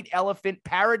 White Elephant,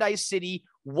 Paradise City,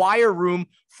 Wire Room,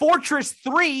 Fortress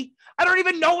 3. I don't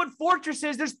even know what Fortress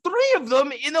is. There's 3 of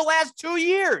them in the last 2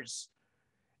 years.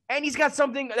 And he's got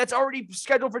something that's already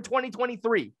scheduled for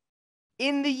 2023.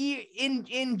 In the year,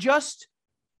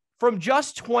 from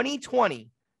just 2020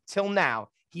 till now,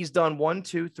 he's done 1,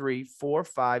 2, 3, 4,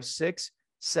 5, 6,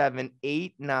 7,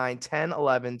 8, 9, 10,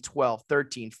 11, 12,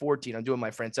 13, 14. I'm doing my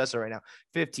Francesa right now.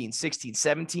 15, 16,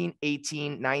 17,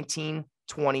 18, 19,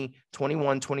 20,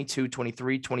 21, 22,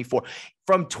 23, 24.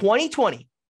 From 2020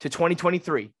 to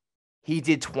 2023, he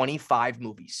did 25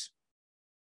 movies.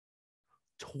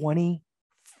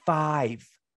 25.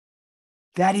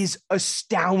 That is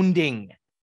astounding.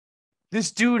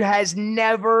 This dude has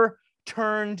never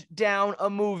turned down a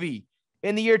movie.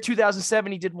 In the year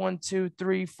 2007, he did 1, 2,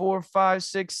 3, 4, 5,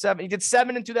 6, 7. He did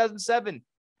 7 in 2007.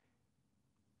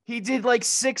 He did like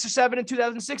 6 or 7 in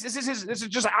 2006. This is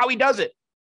just how he does it.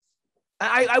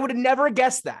 I would have never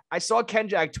guessed that. I saw Ken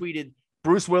Jack tweeted,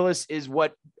 Bruce Willis is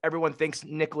what everyone thinks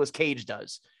Nicolas Cage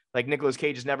does. Like Nicolas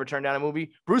Cage has never turned down a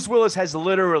movie. Bruce Willis has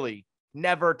literally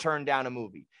never turned down a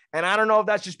movie. And I don't know if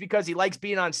that's just because he likes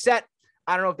being on set.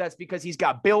 I don't know if that's because he's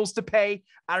got bills to pay.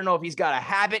 I don't know if he's got a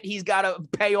habit he's got to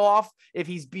pay off, if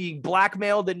he's being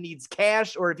blackmailed and needs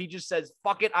cash, or if he just says,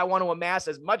 fuck it, I want to amass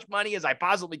as much money as I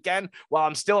possibly can while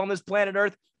I'm still on this planet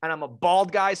Earth, and I'm a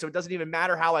bald guy, so it doesn't even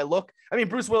matter how I look. I mean,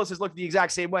 Bruce Willis has looked the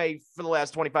exact same way for the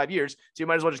last 25 years, so you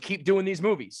might as well just keep doing these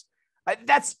movies.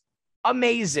 That's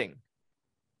amazing.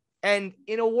 And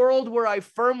in a world where I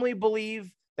firmly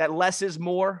believe that less is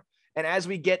more, and as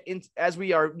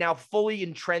we are now fully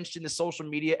entrenched in the social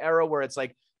media era where it's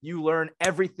like you learn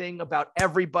everything about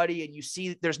everybody and you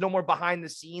see there's no more behind the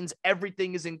scenes,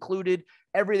 everything is included,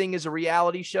 everything is a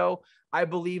reality show. I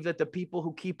believe that the people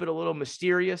who keep it a little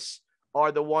mysterious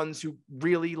are the ones who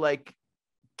really like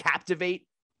captivate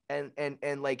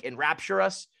and like enrapture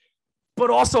us.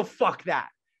 But also fuck that.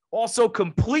 Also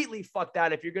completely fuck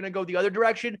that. If you're going to go the other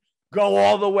direction, go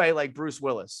all the way like Bruce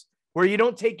Willis, where you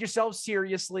don't take yourself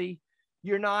seriously.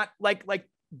 You're not like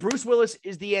Bruce Willis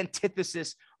is the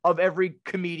antithesis of every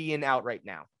comedian out right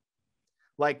now.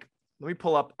 Like, let me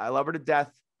pull up. I love her to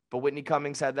death, but Whitney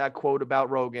Cummings had that quote about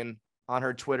Rogan on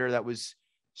her Twitter that was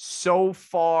so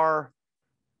far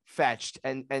fetched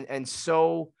and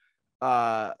so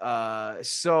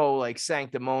like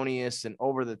sanctimonious and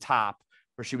over the top,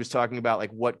 where she was talking about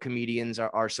like what comedians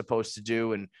are supposed to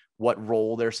do and what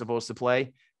role they're supposed to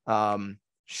play.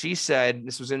 She said,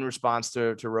 this was in response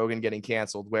to Rogan getting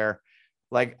canceled, where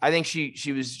like, I think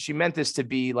she meant this to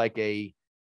be like a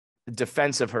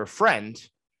defense of her friend,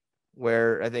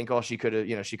 where I think all she could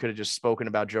have, she could have just spoken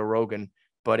about Joe Rogan,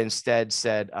 but instead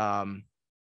said,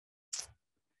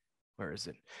 where is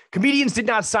it? Comedians did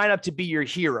not sign up to be your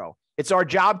hero. It's our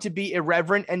job to be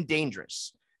irreverent and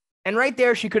dangerous. And right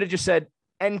there, she could have just said,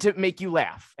 and to make you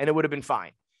laugh, and it would have been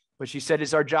fine. But she said,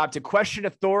 it's our job to question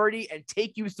authority and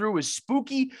take you through a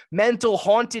spooky, mental,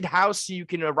 haunted house so you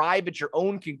can arrive at your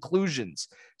own conclusions.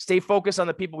 Stay focused on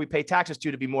the people we pay taxes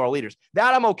to be moral leaders.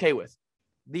 That I'm okay with.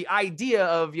 The idea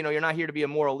of, you're not here to be a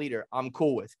moral leader, I'm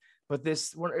cool with. But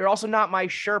you're also not my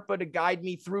Sherpa to guide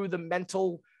me through the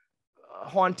mental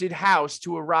haunted house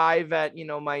to arrive at,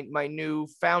 my new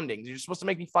foundings. You're supposed to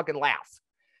make me fucking laugh.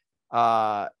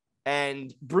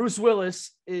 And Bruce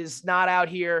Willis is not out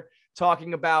here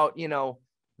talking about,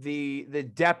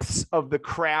 the depths of the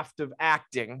craft of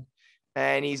acting.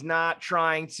 And he's not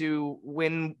trying to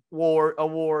win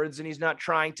awards, and he's not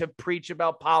trying to preach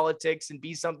about politics and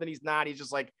be something he's not. He's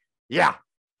just like, yeah,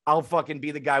 I'll fucking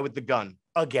be the guy with the gun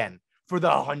again for the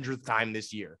 100th time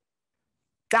this year.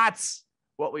 That's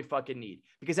what we fucking need.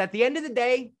 Because at the end of the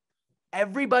day,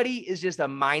 everybody is just a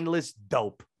mindless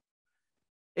dope.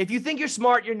 If you think you're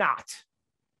smart, you're not.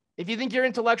 If you think you're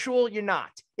intellectual, you're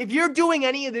not. If you're doing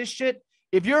any of this shit,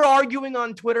 if you're arguing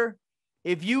on Twitter,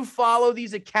 if you follow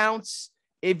these accounts,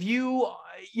 if you're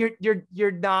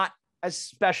not as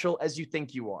special as you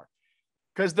think you are.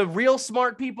 Because the real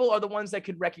smart people are the ones that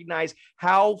could recognize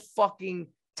how fucking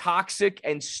toxic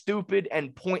and stupid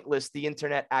and pointless the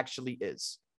internet actually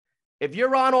is. If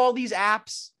you're on all these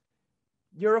apps,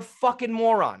 you're a fucking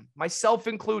moron, myself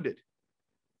included.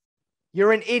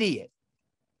 You're an idiot.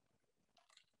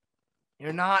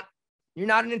 You're not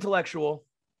an intellectual.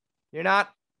 You're not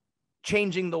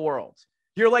changing the world.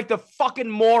 You're like the fucking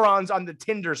morons on the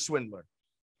Tinder swindler.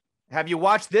 Have you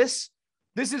watched this?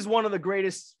 This is one of the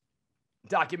greatest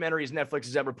documentaries Netflix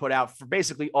has ever put out for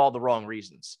basically all the wrong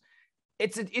reasons.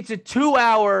 It's a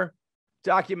 2-hour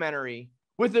documentary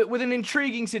with an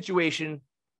intriguing situation.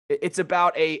 It's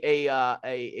about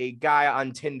a guy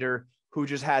on Tinder who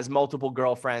just has multiple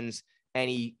girlfriends, and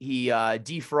he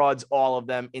defrauds all of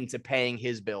them into paying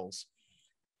his bills.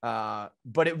 But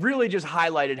it really just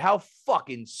highlighted how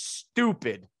fucking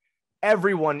stupid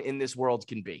everyone in this world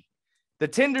can be. The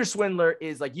Tinder swindler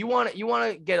is like, you want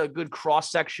to get a good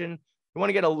cross section. You want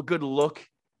to get a good look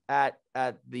at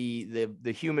the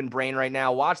human brain right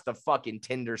now. Watch the fucking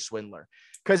Tinder swindler.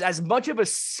 Because as much of a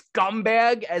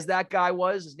scumbag as that guy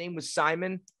was, his name was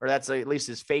Simon, or that's at least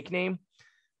his fake name.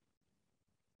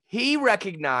 He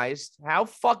recognized how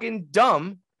fucking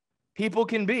dumb people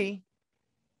can be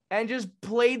and just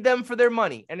played them for their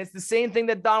money. And it's the same thing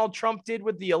that Donald Trump did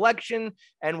with the election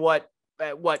and what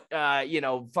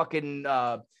fucking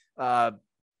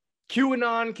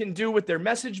QAnon can do with their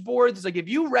message boards. It's like, if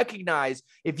you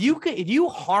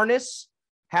harness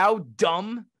how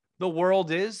dumb the world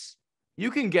is,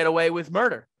 you can get away with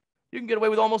murder. You can get away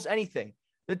with almost anything.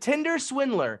 The Tinder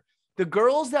swindler, the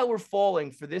girls that were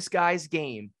falling for this guy's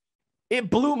game, it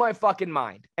blew my fucking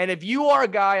mind. And if you are a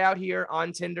guy out here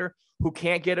on Tinder who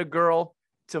can't get a girl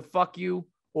to fuck you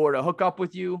or to hook up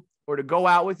with you or to go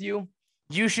out with you,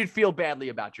 you should feel badly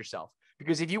about yourself.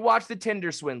 Because if you watch the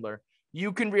Tinder swindler,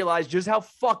 you can realize just how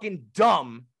fucking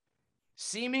dumb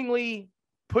seemingly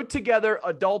put together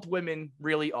adult women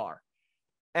really are.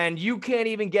 And you can't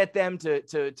even get them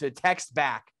to text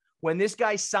back when this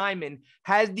guy Simon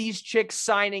has these chicks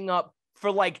signing up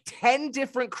for like 10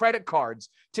 different credit cards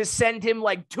to send him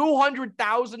like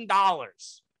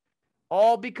 $200,000,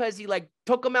 all because he like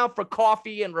took them out for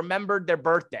coffee and remembered their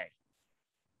birthday.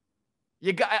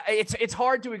 It's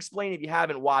hard to explain if you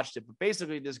haven't watched it, but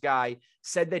basically this guy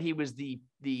said that he was the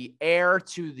heir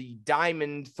to the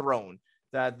diamond throne,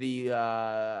 that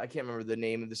I can't remember the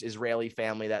name of this Israeli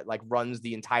family that like runs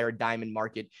the entire diamond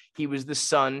market. He was the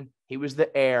son, he was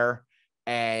the heir,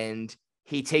 and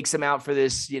he takes him out for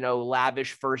this,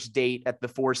 lavish first date at the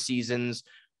Four Seasons.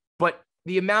 But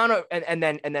the amount of, and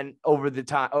then over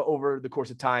the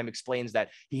course of time explains that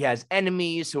he has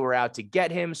enemies who are out to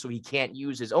get him. So he can't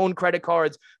use his own credit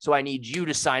cards. So I need you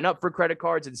to sign up for credit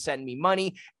cards and send me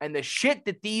money. And the shit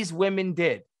that these women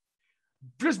did,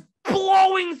 just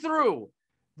blowing through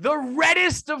the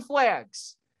reddest of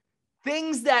flags,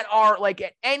 things that are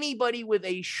like anybody with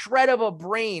a shred of a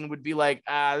brain would be like,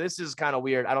 this is kind of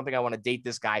weird. I don't think I want to date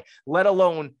this guy, let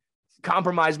alone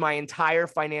compromise my entire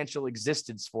financial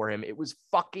existence for him. It was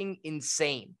fucking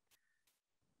insane.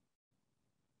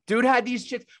 Dude had these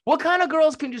chicks. What kind of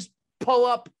girls can just pull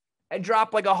up and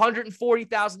drop like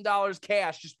 $140,000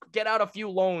 cash, just get out a few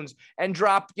loans and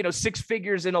drop, 6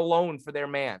 figures in a loan for their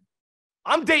man?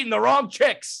 I'm dating the wrong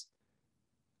chicks.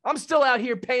 I'm still out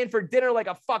here paying for dinner like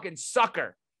a fucking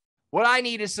sucker. What I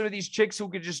need is some of these chicks who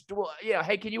could just,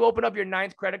 hey, can you open up your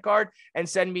 9th credit card and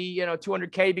send me,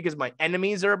 $200K because my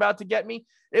enemies are about to get me?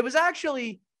 It was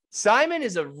actually, Simon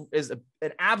is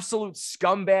an absolute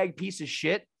scumbag piece of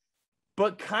shit,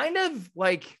 but kind of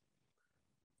like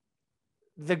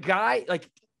the guy, like,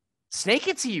 snake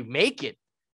it till you make it.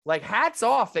 Like, hats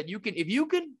off that if you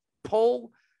can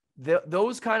pull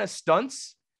those kind of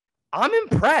stunts, I'm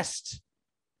impressed.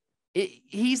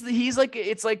 He's like,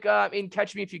 it's like in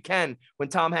Catch Me If You Can, when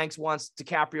Tom Hanks wants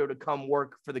DiCaprio to come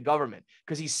work for the government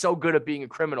because he's so good at being a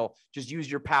criminal. Just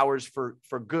use your powers for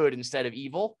good instead of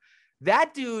evil.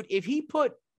 That dude, if he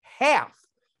put half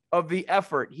of the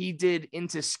effort he did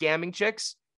into scamming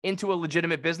chicks into a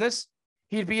legitimate business,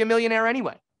 he'd be a millionaire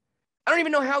anyway. I don't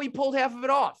even know how he pulled half of it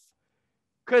off.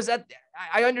 Because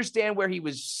I understand where he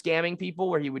was scamming people,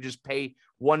 where he would just pay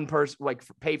one person, like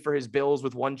pay for his bills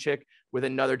with one chick with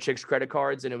another chick's credit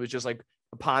cards. And it was just like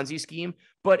a Ponzi scheme.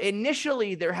 But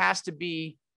initially there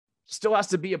still has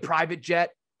to be a private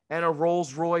jet and a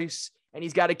Rolls Royce. And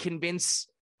he's got to convince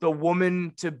the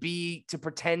woman to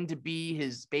pretend to be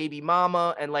his baby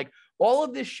mama. And like all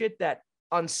of this shit that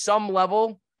on some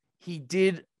level he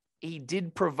did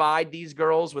provide these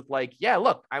girls with like, yeah,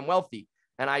 look, I'm wealthy.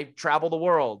 And I travel the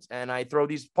world and I throw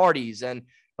these parties. And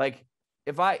like,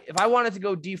 if I wanted to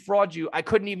go defraud you, I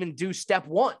couldn't even do step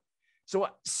 1. So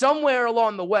somewhere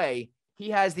along the way,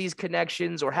 he has these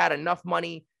connections or had enough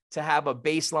money to have a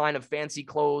baseline of fancy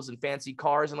clothes and fancy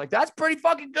cars. And like, that's pretty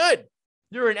fucking good.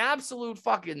 You're an absolute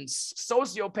fucking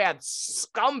sociopath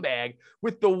scumbag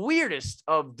with the weirdest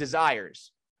of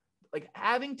desires. Like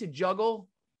having to juggle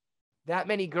that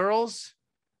many girls,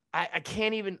 I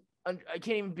can't even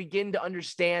begin to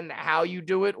understand how you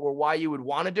do it or why you would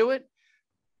want to do it.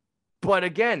 But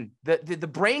again, the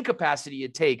brain capacity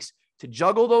it takes to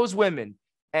juggle those women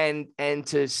and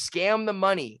to scam the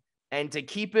money and to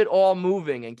keep it all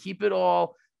moving and keep it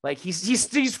all like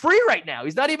he's free right now.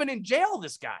 He's not even in jail,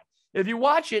 this guy. If you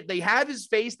watch it, they have his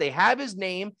face, they have his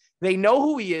name, they know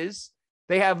who he is.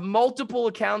 They have multiple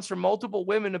accounts from multiple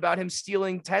women about him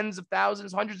stealing tens of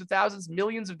thousands, hundreds of thousands,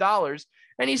 millions of dollars.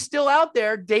 And he's still out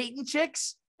there dating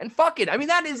chicks and fucking. I mean,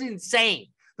 that is insane.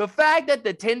 The fact that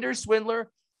the Tinder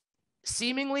swindler,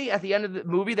 seemingly at the end of the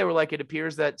movie, they were like, it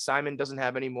appears that Simon doesn't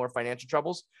have any more financial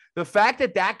troubles. The fact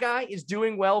that that guy is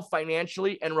doing well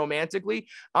financially and romantically,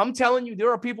 I'm telling you,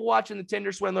 there are people watching the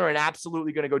Tinder swindler and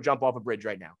absolutely going to go jump off a bridge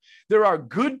right now. There are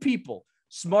good people,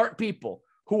 smart people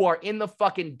who are in the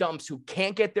fucking dumps, who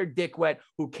can't get their dick wet,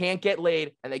 who can't get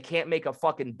laid, and they can't make a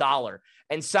fucking dollar.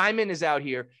 And Simon is out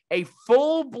here, a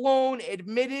full-blown,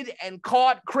 admitted, and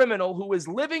caught criminal who is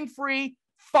living free,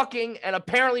 fucking, and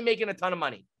apparently making a ton of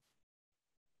money.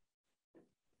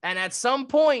 And at some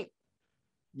point,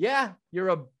 yeah, you're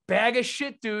a bag of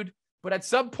shit, dude. But at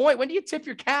some point, when do you tip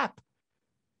your cap?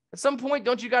 At some point,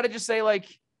 don't you got to just say,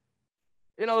 like,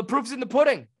 you know, the proof's in the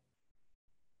pudding.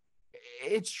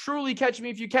 It's truly catch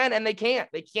me if you can, and they can't.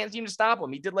 They can't seem to stop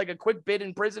him. He did like a quick bid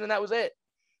in prison, and that was it.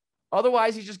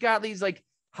 Otherwise, he's just got these like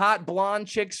hot blonde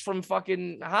chicks from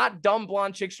fucking hot, dumb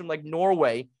blonde chicks from like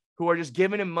Norway who are just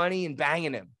giving him money and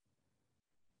banging him.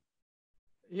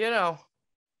 You know,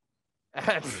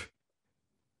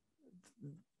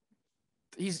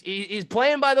 he's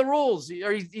playing by the rules,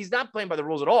 or he's not playing by the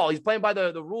rules at all. He's playing by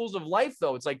the rules of life,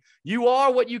 though. It's like you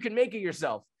are what you can make of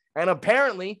yourself. And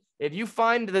apparently, if you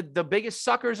find the biggest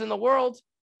suckers in the world,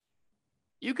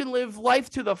 you can live life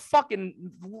to the fucking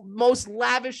most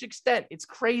lavish extent. It's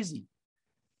crazy.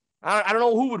 I don't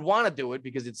know who would want to do it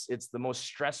because it's the most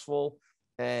stressful.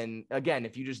 And again,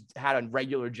 if you just had a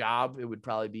regular job, it would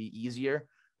probably be easier.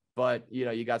 But, you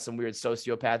know, you got some weird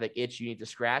sociopathic itch you need to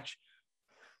scratch.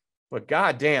 But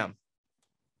goddamn,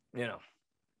 you know,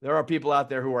 there are people out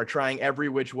there who are trying every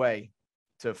which way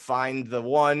to find the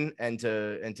one and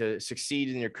to succeed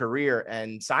in your career.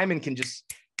 And Simon can just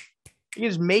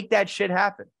make that shit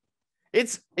happen.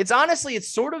 It's honestly, it's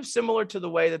sort of similar to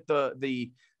the way that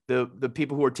the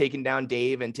people who are taking down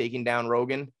Dave and taking down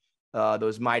Rogan,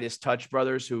 those Midas Touch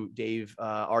brothers who Dave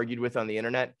argued with on the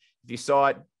internet. If you saw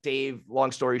it, Dave,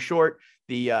 long story short,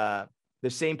 the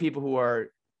same people who are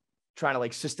trying to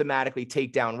like systematically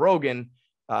take down Rogan,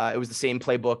 it was the same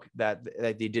playbook that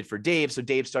they did for Dave. So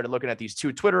Dave started looking at these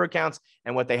two Twitter accounts,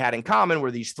 and what they had in common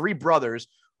were these three brothers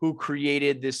who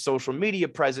created this social media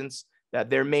presence that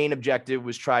their main objective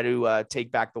was try to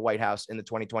take back the White House in the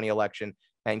 2020 election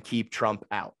and keep Trump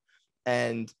out.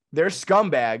 And they're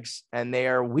scumbags and they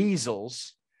are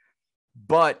weasels,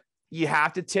 but you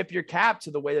have to tip your cap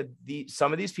to the way that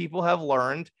some of these people have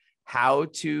learned how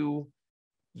to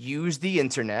use the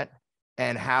internet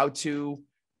and how to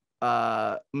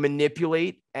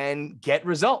manipulate and get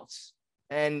results.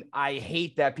 And I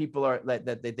hate that people are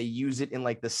that they use it in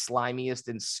like the slimiest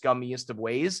and scummiest of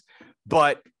ways.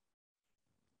 But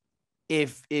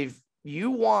if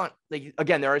you want, like,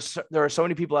 again, there are so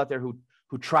many people out there who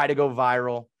try to go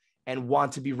viral and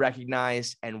want to be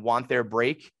recognized and want their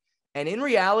break. And in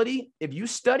reality, if you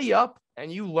study up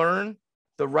and you learn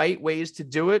the right ways to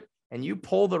do it and you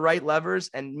pull the right levers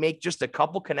and make just a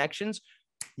couple connections,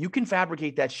 you can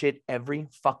fabricate that shit every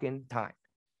fucking time.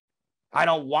 I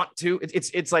don't want to.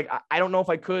 It's like, I don't know if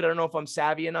I could. I don't know if I'm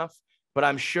savvy enough, but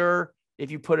I'm sure if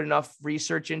you put enough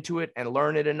research into it and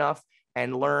learn it enough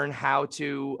and learn how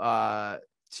to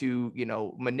you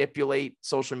know, manipulate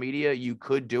social media, you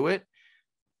could do it.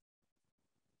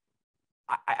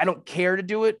 I don't care to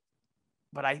do it,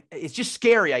 but it's just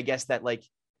scary, I guess, that like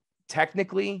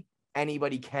technically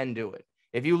anybody can do it.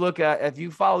 If you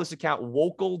follow this account,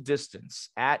 Wokal Distance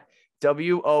at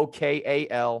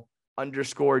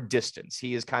WOKAL_distance.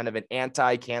 He is kind of an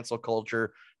anti-cancel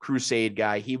culture crusade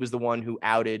guy. He was the one who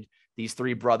outed these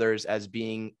three brothers as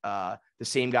being the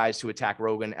same guys who attack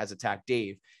Rogan as attack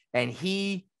Dave. And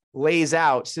he lays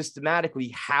out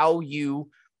systematically how you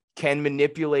can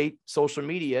manipulate social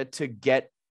media to get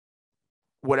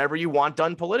whatever you want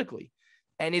done politically.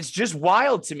 And it's just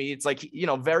wild to me. It's like, you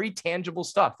know, very tangible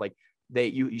stuff. Like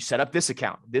you set up this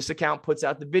account puts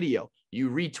out the video. You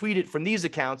retweet it from these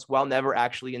accounts while never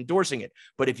actually endorsing it.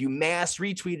 But if you mass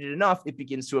retweet it enough, it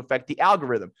begins to affect the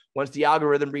algorithm. Once the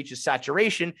algorithm reaches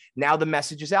saturation, now the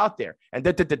message is out there. And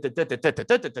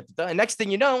next thing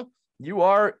you know, you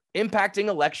are impacting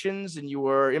elections and you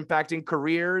are impacting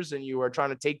careers and you are trying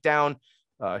to take down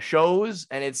shows.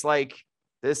 And it's like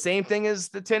the same thing as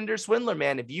the Tinder swindler,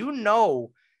 man. If you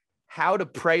know how to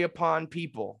prey upon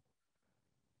people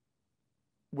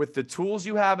with the tools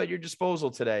you have at your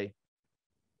disposal today,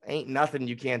 ain't nothing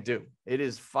you can't do. It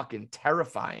is fucking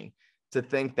terrifying to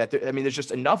think that there's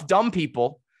just enough dumb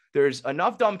people. There's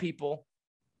enough dumb people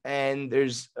and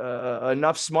there's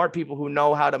enough smart people who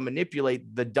know how to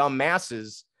manipulate the dumb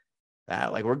masses.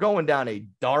 Like we're going down a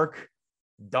dark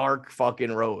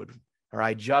fucking road. Or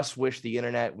I just wish the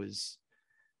internet was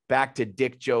back to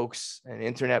dick jokes and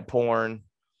internet porn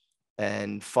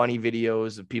and funny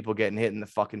videos of people getting hit in the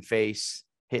fucking face,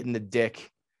 hitting the dick.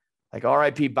 Like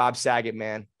R.I.P. Bob Saget,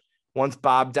 man. Once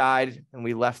Bob died and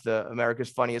we left the America's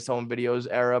Funniest Home Videos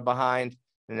era behind,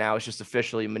 and now it's just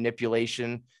officially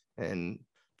manipulation and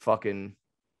fucking,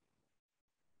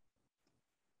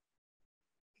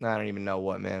 I don't even know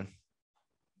what, man.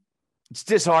 It's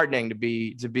disheartening to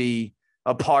be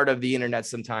a part of the internet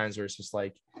sometimes, where it's just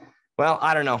like, well,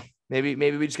 I don't know. Maybe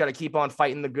we just got to keep on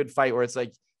fighting the good fight, where it's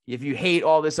like, if you hate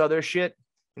all this other shit,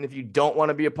 and if you don't want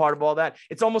to be a part of all that,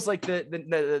 it's almost like the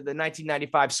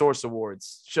 1995 Source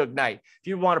Awards, Suge Knight. If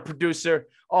you want a producer,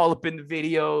 all up in the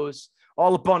videos,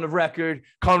 all up on the record,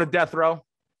 come to death row.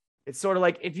 It's sort of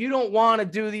like, if you don't want to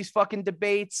do these fucking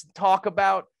debates, talk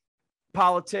about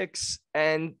politics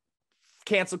and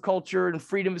cancel culture and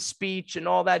freedom of speech and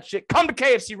all that shit, come to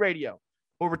KFC Radio,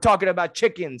 where we're talking about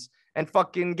chickens and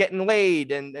fucking getting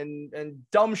laid and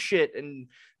dumb shit and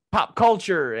pop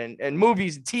culture and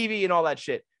movies and TV and all that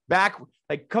shit. Back,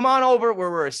 like, come on over where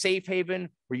we're a safe haven,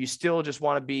 where you still just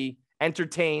want to be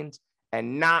entertained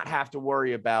and not have to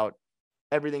worry about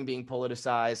everything being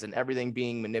politicized and everything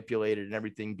being manipulated and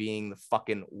everything being the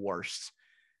fucking worst.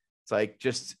 It's like,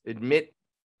 just admit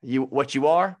what you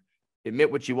are,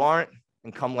 admit what you aren't,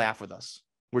 and come laugh with us.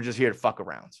 We're just here to fuck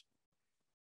around.